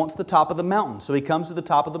mountain. He wants the top of the mountain. So he comes to the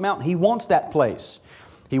top of the mountain. He wants that place.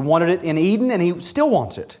 He wanted it in Eden, and he still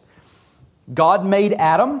wants it. God made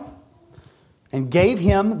Adam and gave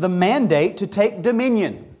him the mandate to take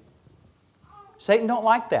dominion. Satan don't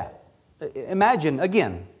like that. Imagine,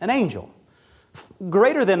 again, an angel,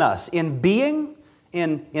 greater than us in being,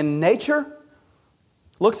 in nature,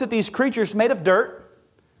 looks at these creatures made of dirt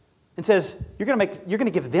and says, you're going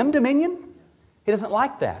to give them dominion? He doesn't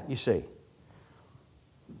like that, you see.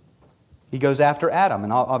 He goes after Adam,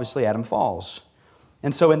 and obviously Adam falls.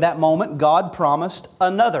 And so in that moment, God promised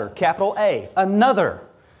another, capital A, another,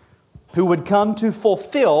 who would come to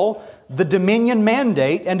fulfill the dominion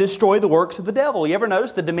mandate and destroy the works of the devil. You ever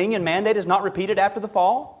notice the dominion mandate is not repeated after the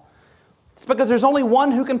fall? It's because there's only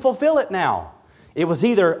one who can fulfill it now. It was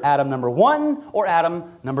either Adam number 1 or Adam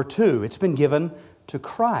number 2. It's been given to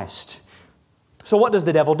Christ. So what does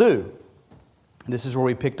the devil do? This is where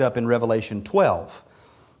we picked up in Revelation 12.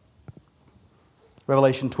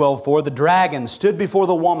 Revelation 12:4, the dragon stood before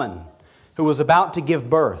the woman who was about to give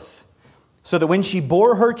birth, so that when she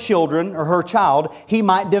bore her children or her child, he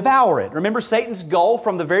might devour it. Remember, Satan's goal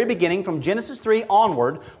from the very beginning, from Genesis 3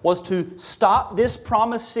 onward, was to stop this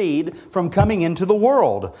promised seed from coming into the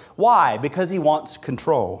world. Why? Because he wants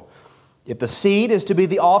control. If the seed is to be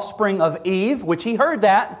the offspring of Eve, which he heard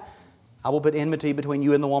that, I will put enmity between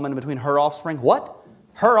you and the woman and between her offspring. What?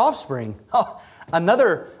 Her offspring? Oh,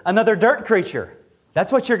 another dirt creature.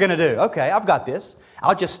 That's what you're going to do. Okay, I've got this.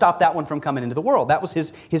 I'll just stop that one from coming into the world. That was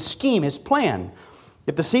his scheme, his plan.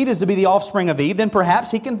 If the seed is to be the offspring of Eve, then perhaps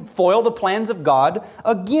he can foil the plans of God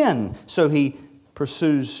again. So he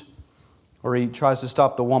pursues, or he tries to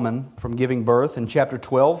stop the woman from giving birth. In chapter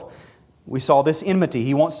 12, we saw this enmity.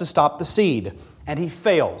 He wants to stop the seed, and he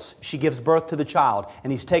fails. She gives birth to the child,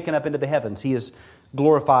 and he's taken up into the heavens. He is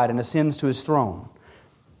glorified and ascends to his throne.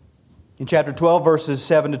 In chapter 12, verses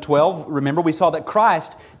 7 to 12, remember we saw that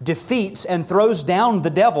Christ defeats and throws down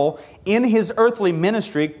the devil in His earthly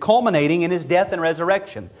ministry, culminating in His death and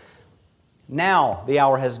resurrection. Now the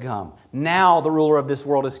hour has come. Now the ruler of this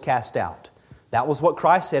world is cast out. That was what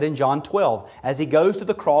Christ said in John 12. As He goes to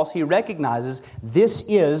the cross, He recognizes this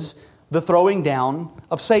is the throwing down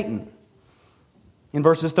of Satan. In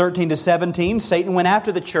verses 13 to 17, Satan went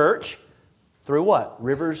after the church through what?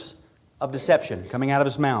 Rivers of deception coming out of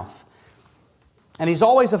his mouth. And he's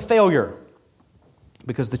always a failure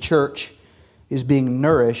because the church is being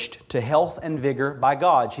nourished to health and vigor by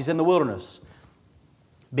God. She's in the wilderness,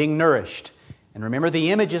 being nourished. And remember,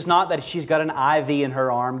 the image is not that she's got an IV in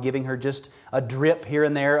her arm, giving her just a drip here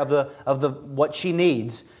and there of the what she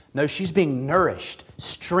needs. No, she's being nourished,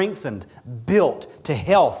 strengthened, built to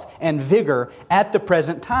health and vigor at the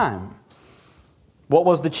present time. What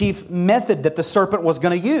was the chief method that the serpent was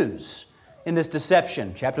going to use in this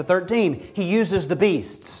deception? Chapter 13, he uses the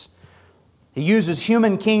beasts. He uses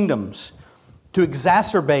human kingdoms to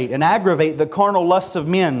exacerbate and aggravate the carnal lusts of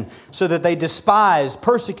men so that they despise,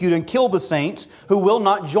 persecute, and kill the saints who will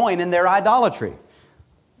not join in their idolatry,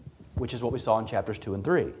 which is what we saw in chapters 2 and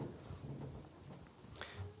 3.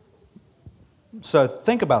 So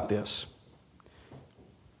think about this.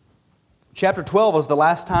 Chapter 12 was the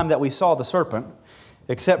last time that we saw the serpent,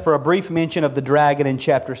 except for a brief mention of the dragon in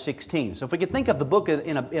chapter 16. So if we could think of the book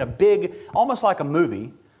in a big, almost like a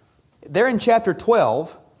movie, there in chapter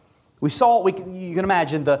 12, we saw, you can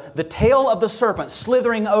imagine, the tail of the serpent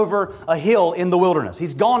slithering over a hill in the wilderness.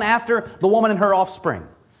 He's gone after the woman and her offspring.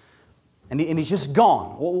 And he's just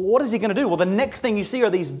gone. Well, what is he going to do? Well, the next thing you see are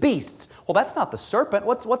these beasts. Well, that's not the serpent.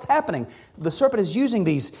 What's happening? The serpent is using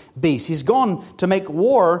these beasts. He's gone to make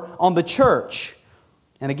war on the church.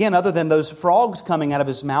 And again, other than those frogs coming out of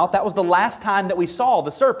his mouth, that was the last time that we saw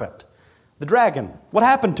the serpent, the dragon. What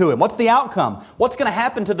happened to him? What's the outcome? What's going to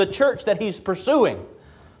happen to the church that he's pursuing?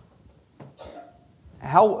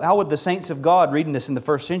 How would the saints of God reading this in the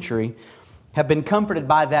first century have been comforted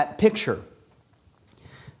by that picture?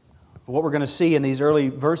 What we're going to see in these early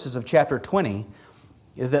verses of chapter 20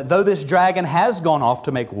 is that though this dragon has gone off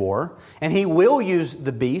to make war, and he will use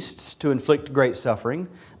the beasts to inflict great suffering,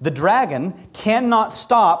 the dragon cannot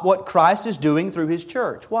stop what Christ is doing through His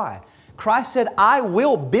church. Why? Christ said, I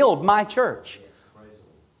will build my church.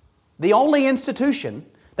 The only institution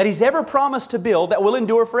that He's ever promised to build that will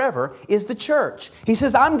endure forever is the church. He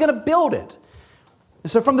says, I'm going to build it.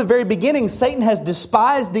 And so from the very beginning, Satan has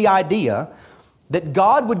despised the idea that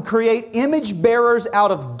God would create image bearers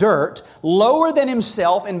out of dirt, lower than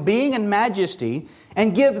Himself in being and majesty,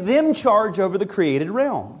 and give them charge over the created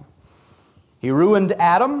realm. He ruined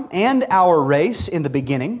Adam and our race in the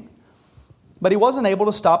beginning, but He wasn't able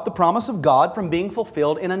to stop the promise of God from being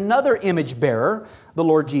fulfilled in another image bearer, the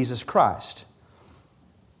Lord Jesus Christ.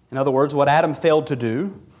 In other words, what Adam failed to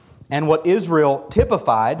do and what Israel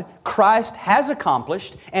typified, Christ has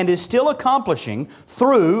accomplished and is still accomplishing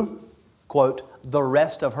through, quote, the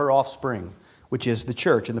rest of her offspring, which is the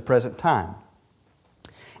church in the present time.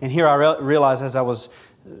 And here I realized as I was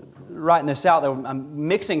writing this out that I'm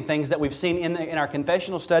mixing things that we've seen in our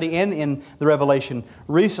confessional study and in the Revelation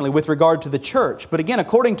recently with regard to the church. But again,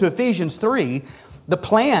 according to Ephesians 3, the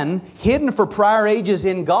plan hidden for prior ages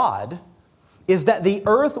in God is that the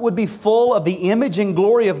earth would be full of the image and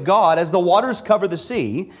glory of God as the waters cover the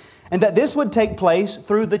sea, and that this would take place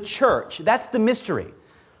through the church. That's the mystery.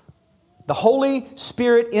 The Holy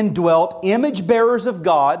Spirit indwelt image bearers of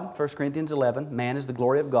God, 1 Corinthians 11, man is the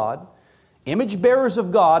glory of God. Image bearers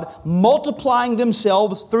of God multiplying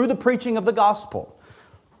themselves through the preaching of the gospel.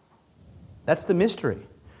 That's the mystery.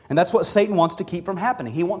 And that's what Satan wants to keep from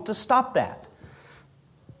happening. He wants to stop that.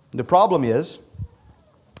 The problem is,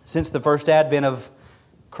 since the first advent of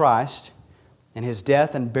Christ and His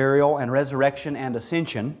death and burial and resurrection and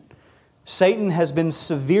ascension, Satan has been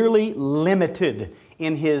severely limited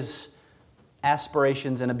in his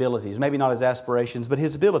aspirations and abilities. Maybe not his aspirations, but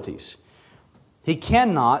his abilities. He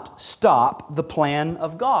cannot stop the plan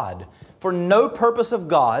of God. For no purpose of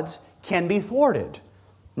God's can be thwarted.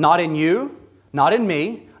 Not in you, not in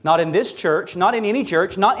me, not in this church, not in any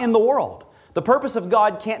church, not in the world. The purpose of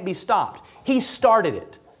God can't be stopped. He started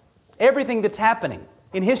it. Everything that's happening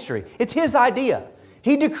in history, it's His idea.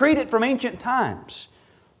 He decreed it from ancient times.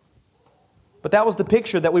 But that was the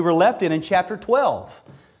picture that we were left in chapter 12.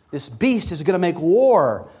 This beast is going to make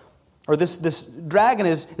war, or this dragon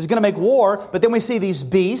is going to make war, but then we see these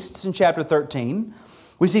beasts in chapter 13.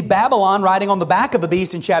 We see Babylon riding on the back of the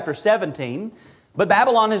beast in chapter 17, but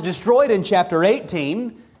Babylon is destroyed in chapter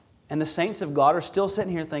 18, and the saints of God are still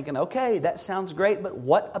sitting here thinking, okay, that sounds great, but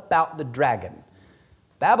what about the dragon?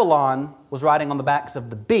 Babylon was riding on the backs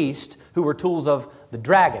of the beast, who were tools of the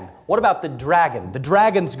dragon. What about the dragon? The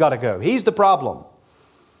dragon's got to go. He's the problem.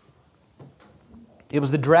 It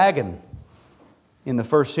was the dragon in the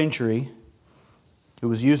first century who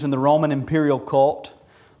was using the Roman imperial cult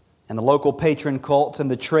and the local patron cults and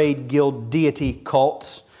the trade guild deity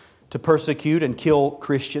cults to persecute and kill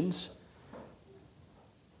Christians.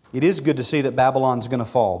 It is good to see that Babylon's going to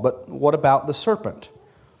fall, but what about the serpent?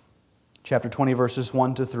 Chapter 20, verses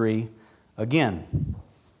 1 to 3, again.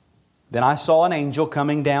 Then I saw an angel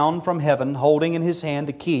coming down from heaven, holding in his hand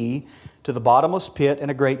the key to the bottomless pit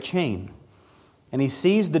and a great chain. And he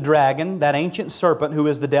seized the dragon, that ancient serpent who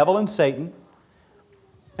is the devil and Satan,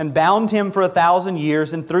 and bound him for 1,000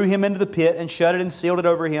 years, and threw him into the pit, and shut it and sealed it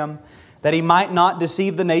over him, that he might not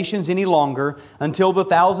deceive the nations any longer until the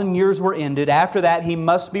 1,000 years were ended. After that, he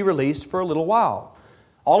must be released for a little while.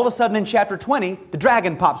 All of a sudden in chapter 20, the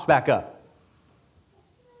dragon pops back up.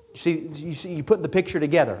 You put the picture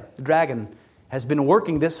together. The dragon has been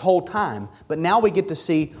working this whole time, but now we get to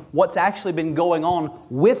see what's actually been going on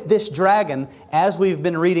with this dragon as we've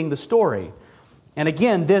been reading the story. And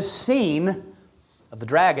again, this scene of the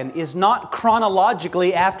dragon is not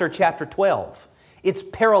chronologically after chapter 12. It's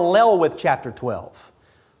parallel with chapter 12.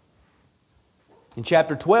 In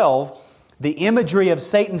chapter 12, the imagery of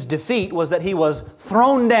Satan's defeat was that he was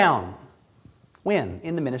thrown down. When?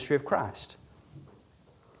 In the ministry of Christ.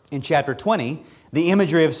 In chapter 20, the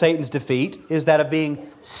imagery of Satan's defeat is that of being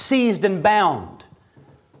seized and bound.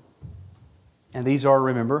 And these are,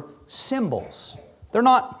 remember, symbols. They're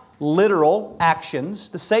not literal actions.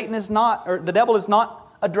 The devil is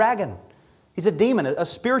not a dragon. He's a demon, a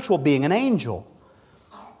spiritual being, an angel.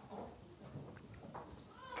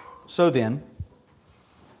 So then,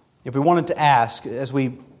 if we wanted to ask, as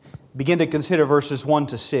we begin to consider verses 1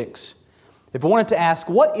 to 6, if we wanted to ask,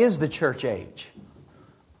 what is the church age?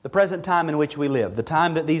 The present time in which we live, the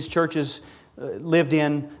time that these churches lived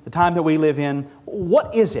in, the time that we live in,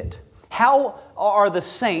 what is it? How are the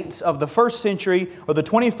saints of the first century or the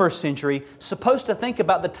 21st century supposed to think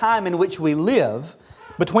about the time in which we live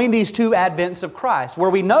between these two advents of Christ, where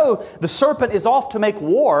we know the serpent is off to make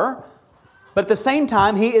war, but at the same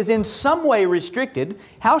time he is in some way restricted?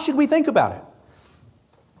 How should we think about it?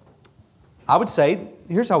 I would say,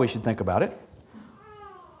 here's how we should think about it.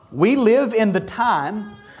 We live in the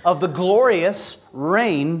time of the glorious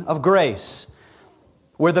reign of grace,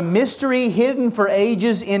 where the mystery hidden for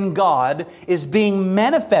ages in God is being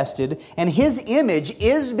manifested and His image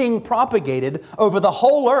is being propagated over the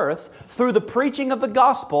whole earth through the preaching of the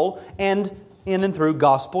gospel and in and through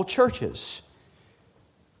gospel churches.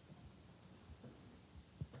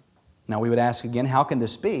 Now we would ask again, how can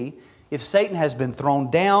this be? If Satan has been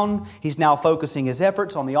thrown down, he's now focusing his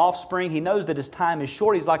efforts on the offspring. He knows that his time is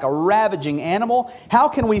short. He's like a ravaging animal. How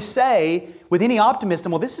can we say with any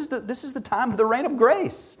optimism, well, this is the time of the reign of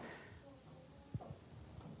grace?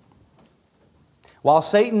 While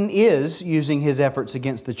Satan is using his efforts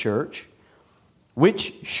against the church,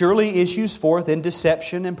 which surely issues forth in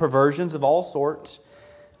deception and perversions of all sorts,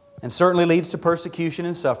 and certainly leads to persecution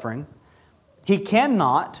and suffering, he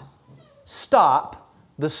cannot stop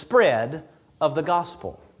the spread of the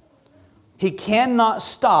gospel. He cannot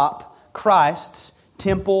stop Christ's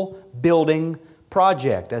temple building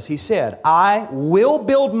project, as He said, I will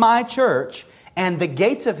build my church, and the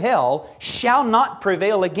gates of hell shall not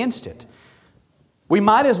prevail against it. We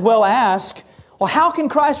might as well ask, well, how can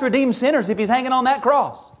Christ redeem sinners if He's hanging on that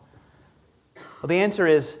cross? Well, the answer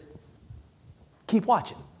is, keep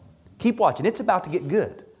watching. Keep watching. It's about to get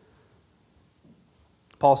good.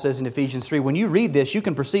 Paul says in Ephesians 3, when you read this, you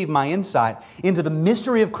can perceive my insight into the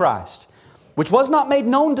mystery of Christ, which was not made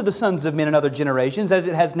known to the sons of men in other generations, as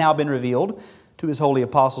it has now been revealed to His holy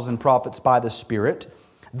apostles and prophets by the Spirit,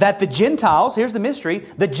 that the Gentiles, here's the mystery,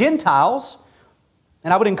 the Gentiles,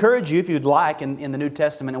 and I would encourage you, if you'd like, in the New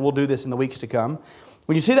Testament, and we'll do this in the weeks to come,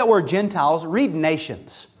 when you see that word Gentiles, read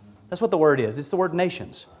nations. That's what the word is. It's the word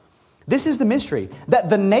nations. This is the mystery, that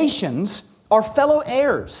the nations are fellow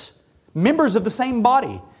heirs, members of the same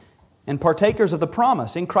body, and partakers of the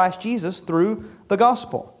promise in Christ Jesus through the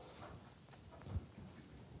gospel.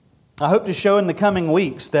 I hope to show in the coming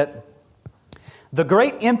weeks that the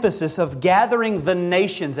great emphasis of gathering the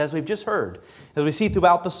nations, as we've just heard, as we see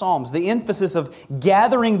throughout the Psalms, the emphasis of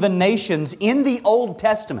gathering the nations in the Old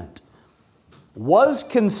Testament was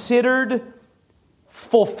considered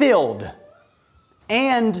fulfilled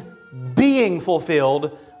and being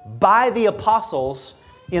fulfilled by the apostles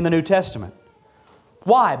in the New Testament.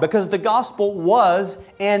 Why? Because the gospel was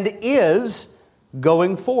and is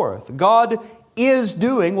going forth. God is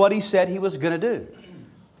doing what He said He was going to do.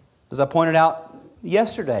 As I pointed out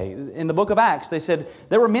yesterday in the book of Acts, they said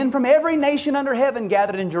there were men from every nation under heaven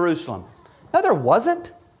gathered in Jerusalem. No, there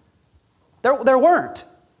wasn't. There weren't.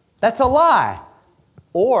 That's a lie.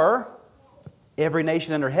 Or every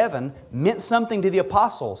nation under heaven meant something to the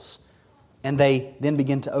apostles, and they then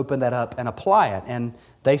begin to open that up and apply it. And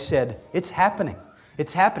they said, it's happening.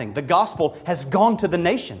 It's happening. The gospel has gone to the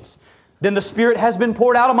nations. Then the Spirit has been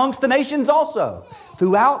poured out amongst the nations also.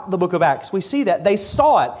 Throughout the book of Acts, we see that. They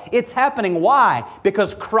saw it. It's happening. Why?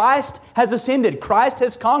 Because Christ has ascended. Christ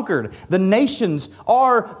has conquered. The nations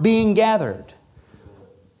are being gathered.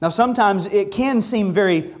 Now, sometimes it can seem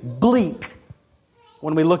very bleak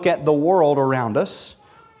when we look at the world around us.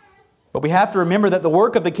 But we have to remember that the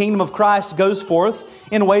work of the kingdom of Christ goes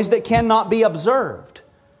forth in ways that cannot be observed.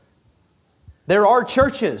 There are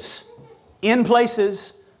churches in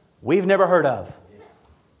places we've never heard of.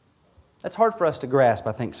 That's hard for us to grasp,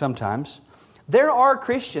 I think, sometimes. There are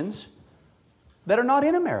Christians that are not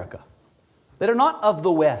in America, that are not of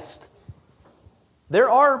the West. There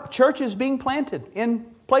are churches being planted in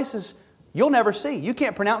places you'll never see. You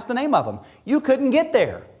can't pronounce the name of them. You couldn't get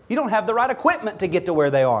there. You don't have the right equipment to get to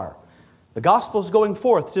where they are. The gospel's going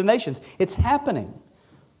forth to the nations. It's happening.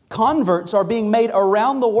 Converts are being made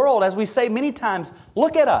around the world. As we say many times,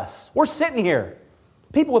 look at us. We're sitting here.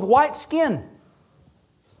 People with white skin.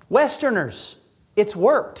 Westerners. It's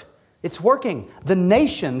worked. It's working. The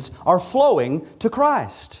nations are flowing to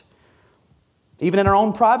Christ. Even in our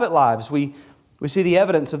own private lives, we see the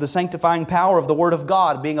evidence of the sanctifying power of the Word of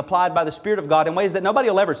God being applied by the Spirit of God in ways that nobody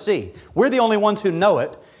will ever see. We're the only ones who know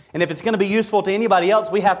it. And if it's going to be useful to anybody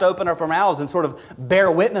else, we have to open up our mouths and sort of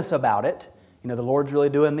bear witness about it. You know, the Lord's really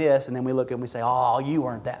doing this. And then we look and we say, oh, you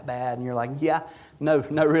weren't that bad. And you're like, yeah, no,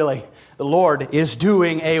 really. The Lord is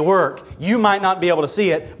doing a work. You might not be able to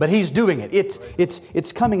see it, but He's doing it.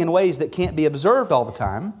 It's coming in ways that can't be observed all the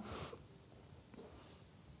time.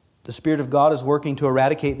 The Spirit of God is working to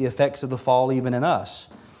eradicate the effects of the fall even in us.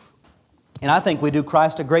 And I think we do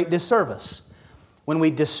Christ a great disservice when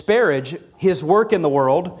we disparage His work in the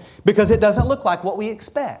world because it doesn't look like what we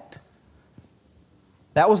expect.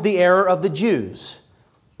 That was the error of the Jews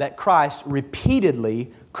that Christ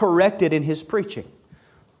repeatedly corrected in His preaching.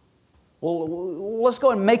 Well, let's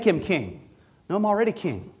go and make Him king. No, I'm already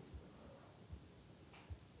king.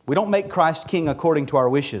 We don't make Christ king according to our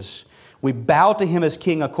wishes. We bow to Him as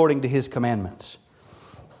king according to His commandments.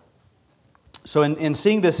 So in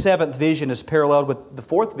seeing this seventh vision as paralleled with the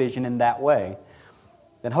fourth vision in that way,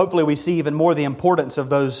 then hopefully we see even more the importance of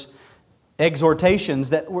those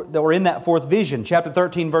exhortations that were in that fourth vision. Chapter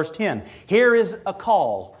 13, verse 10. Here is a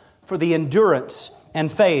call for the endurance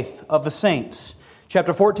and faith of the saints.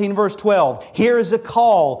 Chapter 14, verse 12. Here is a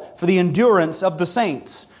call for the endurance of the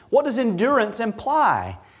saints. What does endurance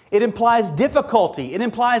imply? It implies difficulty. It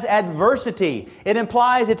implies adversity. It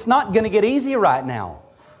implies it's not going to get easy right now.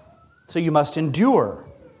 So you must endure.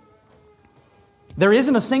 There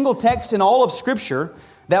isn't a single text in all of Scripture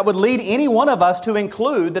that would lead any one of us to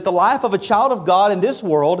include that the life of a child of God in this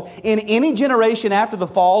world, in any generation after the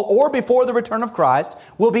fall or before the return of Christ,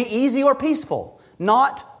 will be easy or peaceful.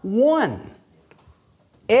 Not one.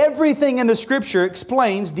 Everything in the Scripture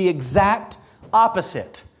explains the exact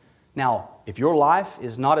opposite. Now, if your life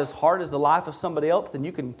is not as hard as the life of somebody else, then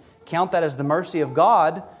you can count that as the mercy of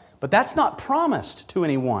God, but that's not promised to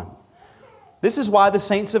anyone. This is why the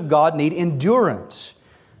saints of God need endurance.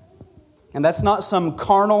 And that's not some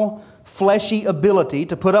carnal, fleshy ability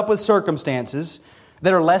to put up with circumstances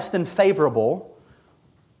that are less than favorable.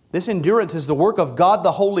 This endurance is the work of God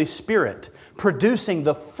the Holy Spirit, producing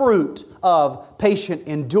the fruit of patient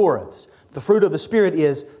endurance. The fruit of the Spirit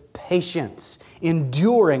is patience,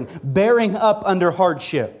 enduring, bearing up under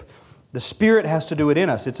hardship. The Spirit has to do it in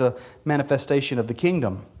us. It's a manifestation of the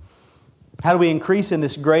kingdom. How do we increase in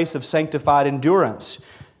this grace of sanctified endurance?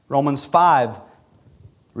 Romans 5,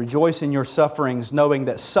 rejoice in your sufferings, knowing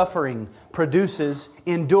that suffering produces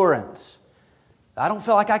endurance. I don't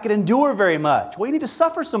feel like I could endure very much. Well, you need to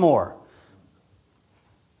suffer some more.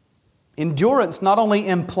 Endurance not only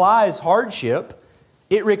implies hardship,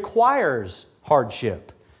 it requires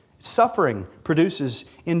hardship. Suffering produces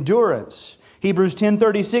endurance. Hebrews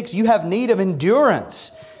 10:36, you have need of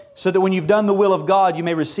endurance, so that when you've done the will of God, you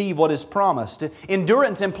may receive what is promised.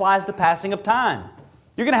 Endurance implies the passing of time.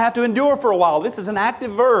 You're going to have to endure for a while. This is an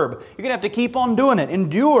active verb. You're going to have to keep on doing it.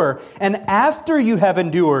 Endure. And after you have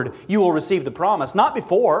endured, you will receive the promise. Not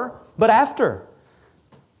before, but after.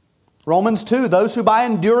 Romans 2, those who by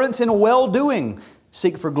endurance in well-doing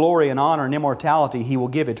seek for glory and honor and immortality, He will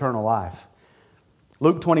give eternal life.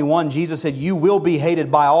 Luke 21, Jesus said, you will be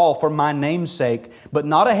hated by all for my name's sake, but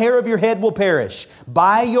not a hair of your head will perish.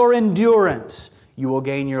 By your endurance, you will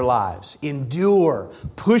gain your lives. Endure.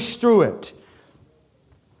 Push through it.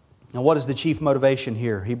 Now, what is the chief motivation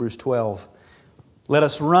here? Hebrews 12. Let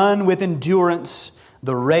us run with endurance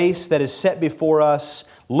the race that is set before us,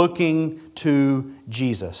 looking to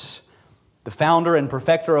Jesus, the founder and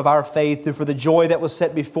perfecter of our faith, who for the joy that was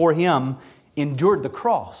set before Him endured the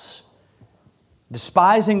cross,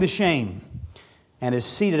 despising the shame, and is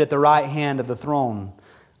seated at the right hand of the throne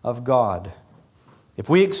of God. If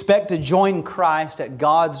we expect to join Christ at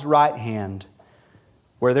God's right hand,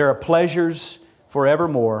 where there are pleasures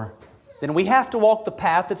forevermore, then we have to walk the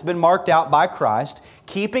path that's been marked out by Christ,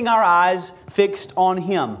 keeping our eyes fixed on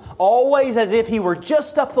Him, always as if He were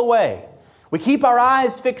just up the way. We keep our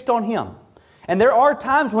eyes fixed on Him. And there are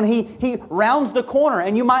times when He rounds the corner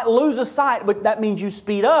and you might lose a sight, but that means you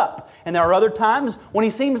speed up. And there are other times when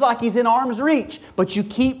He seems like He's in arm's reach, but you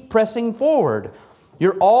keep pressing forward.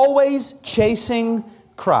 You're always chasing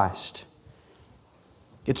Christ.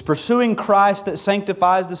 It's pursuing Christ that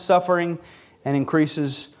sanctifies the suffering and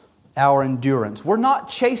increases our endurance. We're not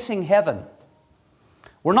chasing heaven.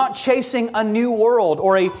 We're not chasing a new world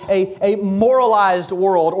or a moralized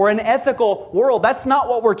world or an ethical world. That's not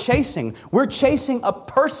what we're chasing. We're chasing a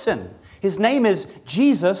person. His name is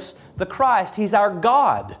Jesus the Christ. He's our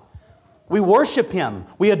God. We worship Him.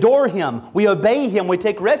 We adore Him. We obey Him. We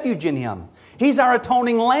take refuge in Him. He's our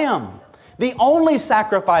atoning Lamb, the only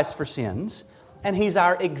sacrifice for sins, and He's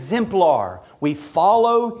our exemplar. We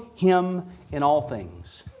follow Him in all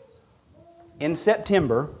things. In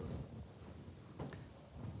September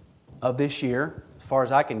of this year, as far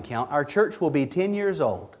as I can count, our church will be 10 years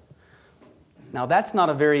old. Now, that's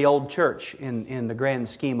not a very old church in the grand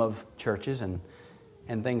scheme of churches and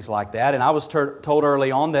things like that. And I was told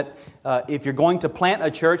early on that if you're going to plant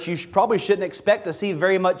a church, you probably shouldn't expect to see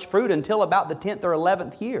very much fruit until about the 10th or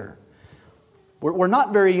 11th year. We're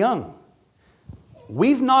not very young.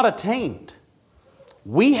 We've not attained.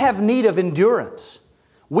 We have need of endurance.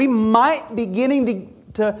 We might be beginning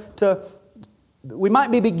to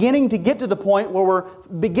get to the point where we're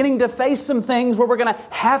beginning to face some things where we're going to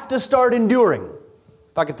have to start enduring,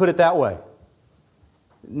 if I could put it that way.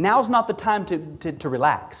 Now's not the time to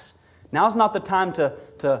relax. Now's not the time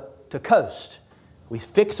to coast. We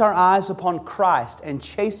fix our eyes upon Christ and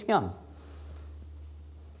chase Him.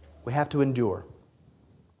 We have to endure.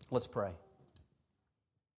 Let's pray.